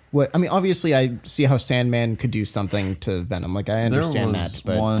see what I mean. Obviously, I see how Sandman could do something to Venom. Like I understand there was that,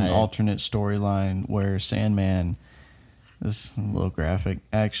 but one I- alternate storyline where Sandman, this is a little graphic,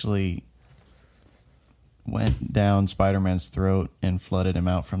 actually went down Spider-Man's throat and flooded him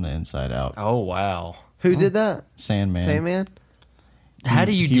out from the inside out. Oh wow. Who did that? Sandman. Sandman. How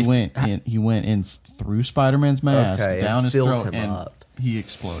do you He def- he went in through Spider-Man's mask Okay, down it his filled throat him and up. he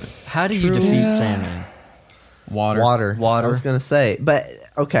exploded. How do you defeat Sandman? Water. Water. I was gonna say, but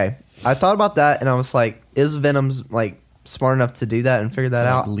okay. I thought about that and I was like, is Venom's like smart enough to do that and figure that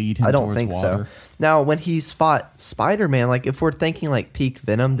To, like, out? lead him I don't towards think water. so. Now, when he's fought Spider-Man, like if we're thinking like peak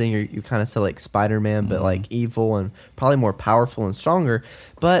Venom, then you kind of say like Spider-Man, but like evil and probably more powerful and stronger.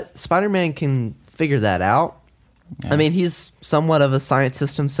 But Spider-Man can figure that out. I mean, he's somewhat of a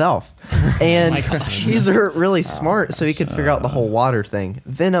scientist himself, and he's really smart, so he could figure out the whole water thing.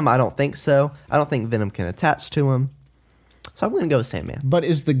 Venom, I don't think so. I don't think Venom can attach to him. So I'm going to go with Sandman. But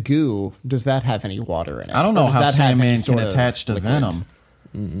is the goo? Does that have any water in it? I don't Or know does how that have any Sandman can sort of attach to liquid?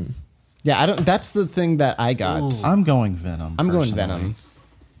 Venom. Yeah, I don't. That's the thing that I got. I'm going Venom. I'm going personally. Venom.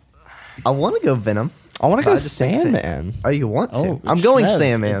 I want to go Venom. I want to but go I just think Sandman. Oh, you want to? Oh, I'm going Trev,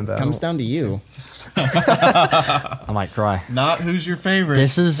 Sandman, it though. comes down to you. I might cry. Not who's your favorite.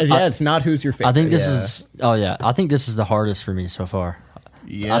 This is. Yeah, it's not who's your favorite. I think this yeah. is. Oh yeah, I think this is the hardest for me so far.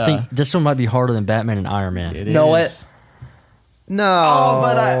 yeah. I think this one might be harder than Batman and Iron Man. it Know is.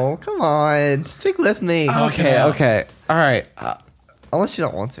 No, come on, stick with me. Okay. All right. Unless you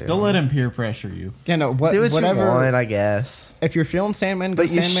don't want to. Don't let him peer pressure you. Yeah, no. do what whatever. you want, I guess. If you're feeling Sandman, go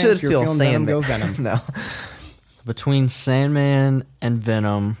But you Sandman. should if you're feel feeling Sandman. Venom, go Venom. No, Between Sandman and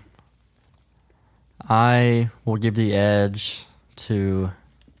Venom, I will give the edge to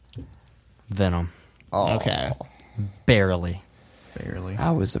Venom. oh. Okay. Barely. Barely.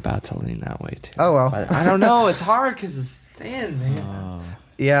 I was about to lean that way too. Oh well. But I don't know. It's hard because it's Sandman.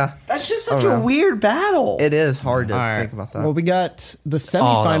 Yeah, That's just such Oh, a no. weird battle. it is hard to All right. think about that. Well, we got the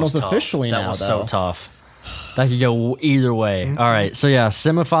Oh, that was semifinals tough. officially that now, was though. so tough. That could go either way. All right, so yeah,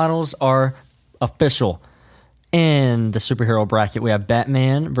 semifinals are official. In the superhero bracket, we have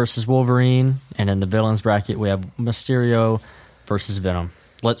Batman versus Wolverine, and in the villains bracket, we have Mysterio versus Venom.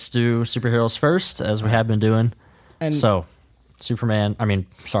 Let's do superheroes first, as we have been doing. And- So, Batman.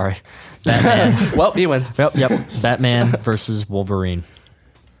 Well, he wins. Yep. Batman versus Wolverine.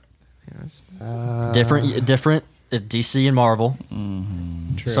 Different. DC and Marvel.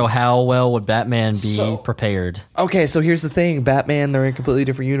 So how well would Batman be So- prepared? Okay, so here's the thing. Batman, they're in completely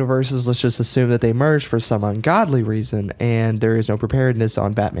different universes. Let's just assume that they merged for some ungodly reason, and there is no preparedness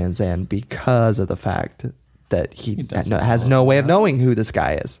on Batman's end because of the fact that he doesn't has no way of knowing who this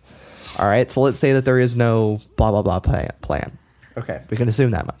guy is. All right, so let's say that there is no blah, blah, blah plan. Okay, we can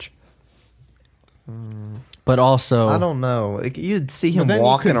assume that much. But also, I don't know. Like, you'd see But him then he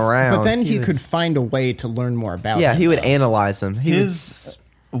walking could- around. But then he would- could find a way to learn more about Yeah, him, he would though. analyze him. His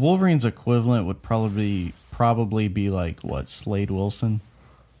Wolverine's equivalent would probably be like what, Slade Wilson,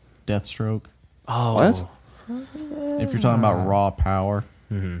 Deathstroke. What? If you're talking about raw power,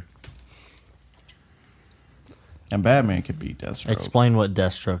 and Batman could be Deathstroke. explain what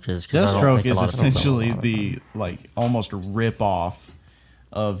Deathstroke is. 'Cause I don't Deathstroke think a is lot of people know. essentially the almost rip off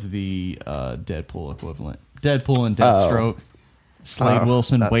of the Deadpool equivalent. Deadpool and Deathstroke, Slade Oh,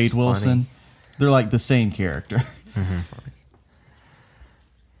 Wilson, that's Wade funny. Wilson, they're like the same character.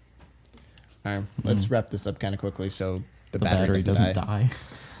 All right, let's wrap this up kind of quickly so the, The battery doesn't die.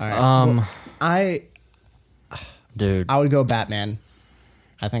 All right. I Dude. would go Batman.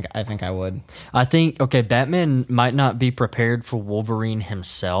 I think I would. I think Batman might not be prepared for Wolverine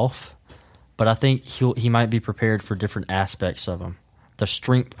himself, but I think he might be prepared for different aspects of him. The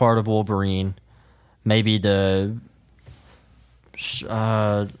strength part of Wolverine, maybe the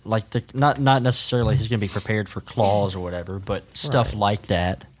not necessarily he's going to be prepared for claws or whatever, but stuff like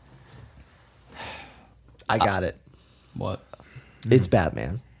that. I got it. What? It's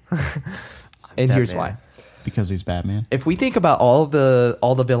Batman. And here's Batman. why. Because he's Batman. If we think about all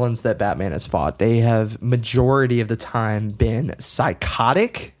the villains that Batman has fought, they have majority of the time been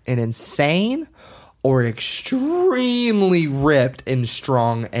psychotic and insane, or extremely ripped and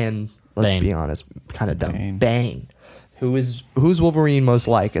strong and, let's Bane. be honest, kind of dumb. Bane. Bane. Who's Wolverine most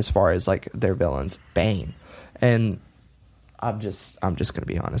like as far as like their villains? Bane. And I'm just gonna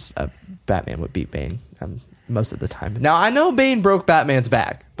be honest. Batman would beat Bane most of the time. Now I know Bane broke Batman's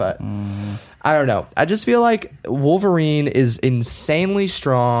back, but I don't know. I just feel like Wolverine is insanely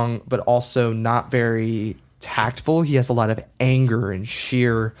strong, but also not very tactful. He has a lot of anger and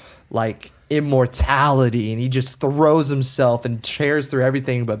sheer like immortality, and he just throws himself and tears through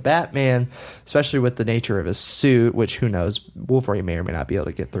everything. But Batman, especially with the nature of his suit, which who knows, Wolverine may or may not be able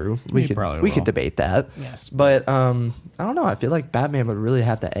to get through. We He probably could will. debate that. Yes. But I don't know. I feel like Batman would really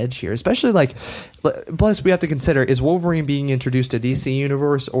have the edge here, especially like. Plus, we have to consider: is Wolverine being introduced to DC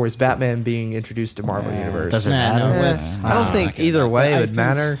universe, or is Batman being introduced to Marvel universe? Does it Nah, no, matter? let's- I don't think either way I would think-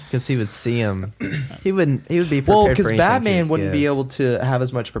 matter because he would see him. He would be prepared. Well, for because anything Batman he'd wouldn't give. be able to have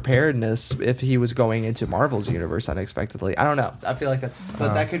as much preparedness if he was going into Marvel's universe unexpectedly. I don't know. I feel like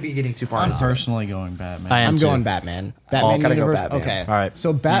but that could be getting too far. I'm into it. personally going Batman. I am I'm too. going Batman. Batman gotta go universe. Batman. Okay. All right.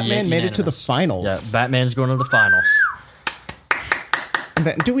 So Batman made it to the Unanimous. finals. Yeah, Batman's going to the finals.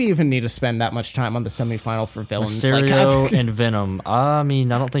 Do we even need to spend that much time on the semifinal for villains? Mysterio and Venom. I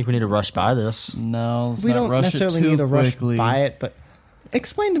mean, I don't think we need to rush by this. No, let's we not don't rush necessarily it too need to quickly. rush by it, but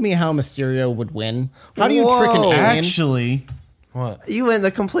explain to me how Mysterio would win. How do you trick an Whoa. alien? Actually, What? You went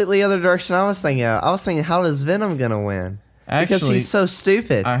the completely other direction I was thinking of. I was thinking, how is Venom gonna win? Because Actually, he's so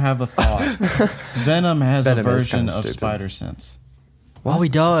stupid. I have a thought. Venom has Venom a is version kinda of stupid. Spider Sense. Oh, he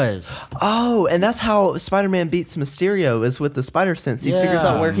does. Oh, and that's how Spider-Man beats Mysterio is with the spider sense. He figures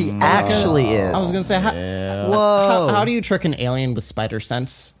out where he actually is. I was going to say, Whoa. how do you trick an alien with spider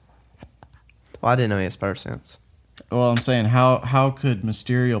sense? Well, I didn't know he had spider sense. Well, I'm saying, how could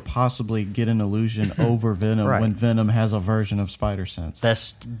Mysterio possibly get an illusion over Venom Right. when Venom has a version of Spider Sense?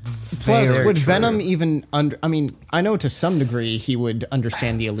 That's Plus, very would true. Venom even I mean, I know to some degree he would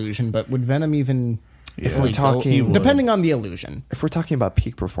understand the illusion, but would Venom even? If we're talking- He would. depending on the illusion. If we're talking about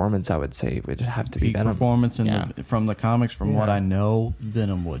peak performance, I would say it would have to be Peak Venom. performance Yeah. from the comics, from what I know,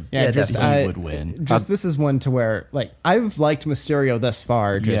 Venom would. Yeah, just definitely I would win. Just this is one to where like I've liked Mysterio thus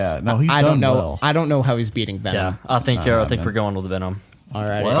far. Just, Yeah, no, he's I don't done know. well. I don't know how he's beating Yeah, Venom. I think not I think happening. we're going with Venom. All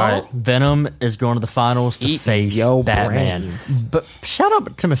right. Well, All right, Venom is going to the finals to Eat face yo Batman. brains. But shout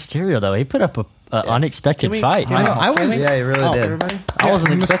out to Mysterio though; he put up unexpected fight. I know. I was. Yeah, he really oh, did. Everybody? I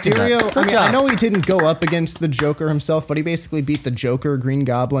wasn't expecting Mysterio. that. I Good mean, I job. know he didn't go up against the Joker himself, but he basically beat the Joker, Green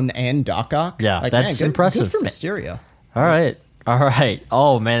Goblin, and Doc Ock. Yeah, that's good, impressive. Good for Mysterio. All right.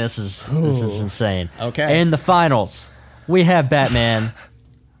 Oh man, this is insane. Okay. In the finals, we have Batman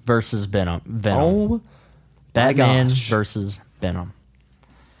versus Venom. Oh, Batman gosh. versus Venom.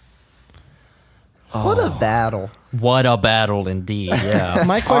 What a battle. What a battle indeed. Yeah.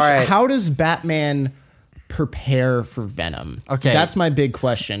 My question: right. how does Batman prepare for Venom? Okay. that's my big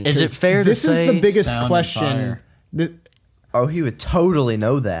question. Is it 'cause fair to this is say the biggest sound and question? fire? The- Oh, he would totally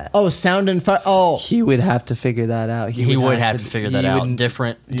know that. oh, sound and fire. Oh, he would have to figure that out. he would have to figure that he out. wouldn't-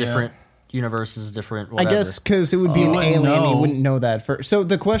 Different universes, different I whatever. guess because it would be an wouldn't alien, he know. wouldn't know that first. So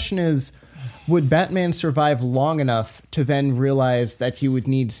the question is, would Batman survive long enough to then realize that he would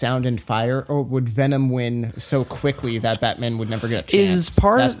need sound and fire, or would Venom win so quickly that Batman would never get a chance? Is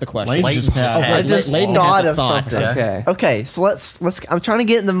part- That's the question. Leighton Leighton just just had- had- I just Leighton thought has a of thought. something. Okay. Okay, so let's. I'm trying to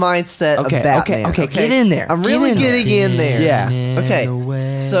get in the mindset Okay, of Batman. okay, get in there. I'm Get really in there. getting in there. Yeah.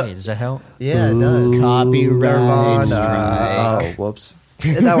 Okay. So does that help? yeah, it does. Copyright. Nirvana. Oh, whoops.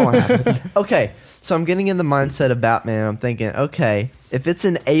 That won't happen. Okay, so I'm getting in the mindset of Batman. I'm thinking, okay, if it's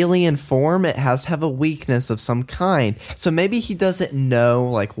an alien form, it has to have a weakness of some kind. So maybe he doesn't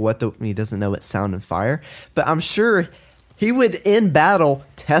know he doesn't know what sound and fire, but I'm sure he would in battle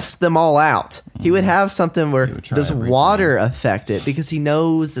test them all out. He would have something where would try does everything. water affect it because he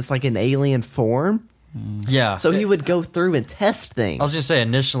knows it's like an alien form. Yeah. So he would go through and test things. I was gonna say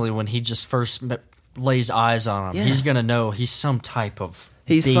initially when he just first lays eyes on him, Yeah. he's gonna know he's some type of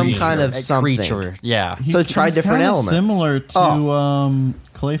He's some being kind or of a something. creature. Yeah. So try he's different kinda elements. Similar to Oh.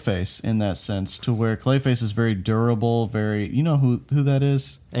 Clayface in that sense, to where Clayface is very durable, very. You know who that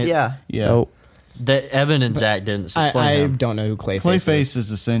is? It- Yeah. Yeah. Nope. That Evan and Zach didn't explain I him. don't know who Clayface, is. Clayface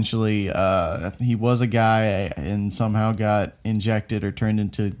is essentially he was a guy and somehow got injected or turned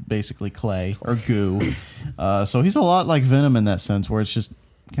into basically clay or goo. So he's a lot like Venom in that sense, where it's just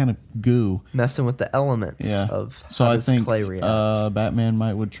kind of goo. Messing with the elements Yeah. of So how I does think clay react. Batman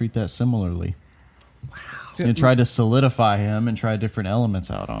would treat that similarly. And try to solidify him and try different elements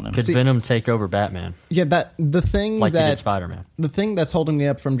out on him. Could Venom take over Batman Yeah, that the thing like he that did Spider-Man? the thing that's holding me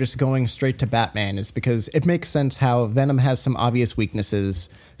up from just going straight to Batman is because it makes sense how Venom has some obvious weaknesses.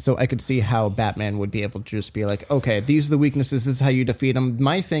 So I could see how Batman would be able to just be like, okay, these are the weaknesses. This is how you defeat them.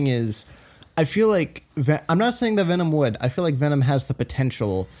 My thing is, I feel like I'm not saying that Venom would. I feel like Venom has the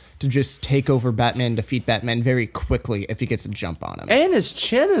potential to just take over Batman, defeat Batman very quickly if he gets a jump on him. And his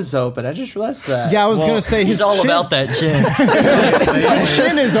chin is open. I just realized that. Yeah, I was gonna say He's his all chin, about that chin. his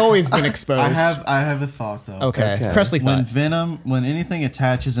chin has always been exposed. I have a thought though. Okay. Presley When thought. when anything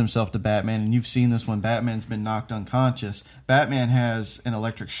attaches himself to Batman, and you've seen this when Batman's been knocked unconscious, Batman has an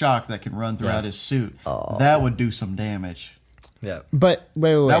electric shock that can run throughout his suit. That would do some damage. Yeah. But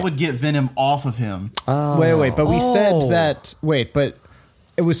wait. That would get Venom off of him. Wait. But we Oh. said that. Wait, but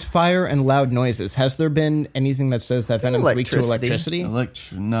it was fire and loud noises. Has there been anything that says that Venom's weak to Electricity.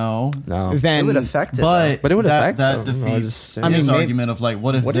 electricity? No. No. Then It would affect it. But it would that, affect that them. I defeats just- his I mean, argument of like,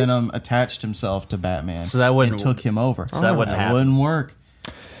 what if What if- Venom attached himself to Batman? So that wouldn't- and took him over. so that wouldn't happen. wouldn't work.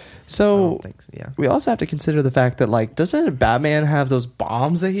 So think so, yeah. we also have to consider the fact that, like, doesn't Batman have those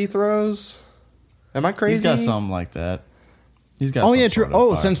bombs that he throws? Am I crazy? He's got something like that. He's got. Oh some yeah, true. sort of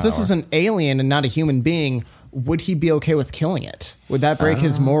Oh, since this firepower. is an alien and not a human being, would he be okay with killing it? Would that break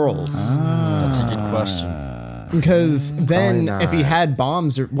his morals? That's a good question. Because then, Probably if he not. had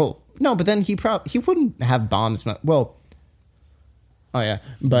bombs, or no, but then he wouldn't have bombs. Well, oh yeah,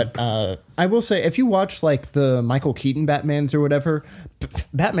 but I will say, if you watch like the Michael Keaton Batmans or whatever,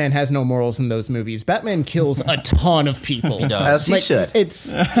 Batman has no morals in those movies. Batman kills a ton of people. He does. As he should.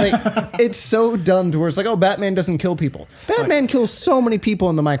 It's like, it's so dumb to where it's like, oh, Batman doesn't kill people. Batman kills so many people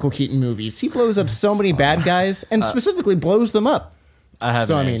in the Michael Keaton movies. He blows up so many bad guys and specifically blows them up. I have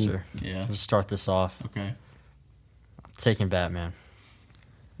So, an I mean- answer. Yeah. Let's start this off. Okay. Taking Batman.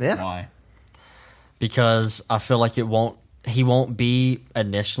 Yeah. Why? Because I feel like he won't be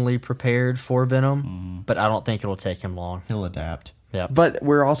initially prepared for Venom, but I don't think it'll take him long. He'll adapt. Yeah. But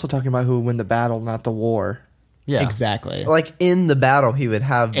we're also talking about who would win the battle, not the war. Yeah. Exactly. Like in the battle, he would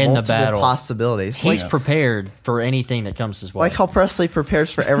have In the multiple battle. possibilities. He's Like, prepared for anything that comes his way. like how Presley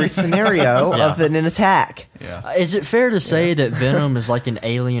prepares for every scenario Yeah. of an attack. Yeah. Is it fair to say that Venom is like an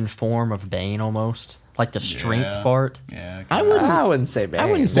alien form of Bane almost? Like the strength Yeah. part? Yeah. I wouldn't. I wouldn't say Bane. I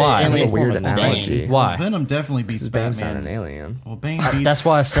wouldn't say Why? alien That's a form weird of Bane. analogy. Why? Venom definitely beats Because Bane's not Batman. an alien. Well, Bane beats. That's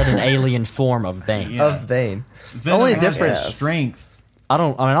why I said an alien form of Bane. Yeah. Of Bane. Venom only has difference- the strength. I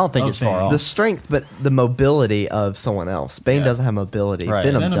don't think Of it's far Bane. off. The strength, but the mobility of someone else. Bane Yeah. doesn't have mobility. Right.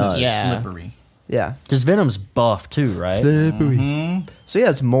 Venom, Venom does. is Yeah. slippery. Yeah. Because Venom's buff too, right? Slippery. So he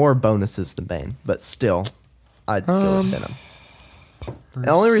has more bonuses than Bane, but still, I'd go with Venom. The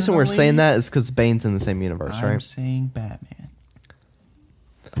only reason we're saying that is because Bane's in the same universe, I'm right? saying Batman.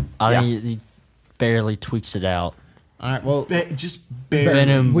 I Yeah. mean, he barely tweaks it out. All right. Well, Just barely.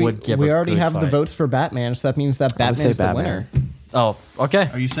 Venom we, would give. we a already good have the fight. votes for Batman, so that means that would say Batman's the Batman. winner. Oh, okay.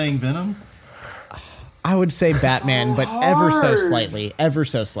 Are you saying Venom? I would say Batman, but ever so slightly. Ever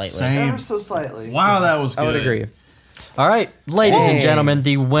so slightly. Same. so slightly. Wow, that was good. I would agree. All right, ladies and Hey. gentlemen,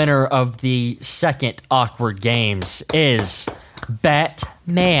 the winner of the second Awkward Games is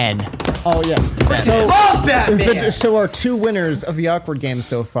Batman. Oh yeah. So, Batman. so our two winners of the awkward game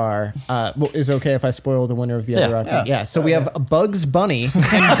so far. Well, is it okay if I spoil the winner of the other Yeah. awkward? Yeah. So we have Bugs Bunny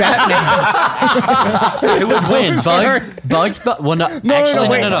and Batman. Who would win? Bugs? Well, no. Actually,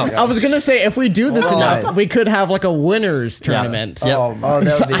 wait. no. I was gonna say if we do this enough, we could have like a winners tournament. Yep. Oh,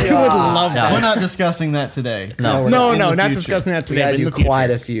 that So would I be. would love Yeah. that. We're not discussing that today. No. No, In no, the not future. discussing that We today. gotta but in do the future. quite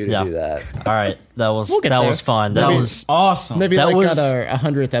a few to Yeah. do that. All right, that was get that there. was fun. That Maybe- was Awesome. Maybe That like was- at our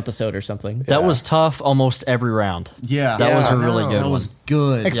 100th episode or something. that was tough almost every round. Yeah. That was a I really know. good That one. was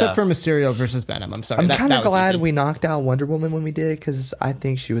good. Except Yeah. for Mysterio versus Venom. I'm sorry. I'm That- kind that of was glad easy. we knocked out Wonder Woman when we did because I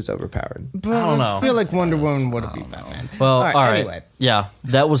think she was overpowered. But I don't know. feel like Wonder Woman would have beat Batman. Well, all right. Anyway. Yeah,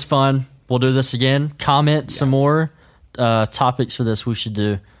 that was fun. We'll do this again. Comment some more topics for this we should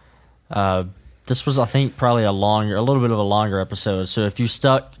do. This was, I think, probably a little bit of a longer episode. So if you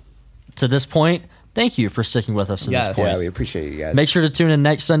stuck to this point, thank you for sticking with us to Yes. this point. Yeah, we appreciate you guys. Make sure to tune in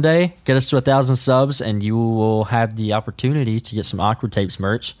next Sunday. Get us to 1,000 subs, and you will have the opportunity to get some Awkward Tapes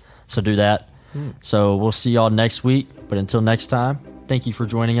merch. So do that. So we'll see y'all next week. But until next time, thank you for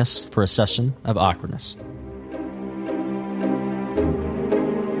joining us for a session of awkwardness.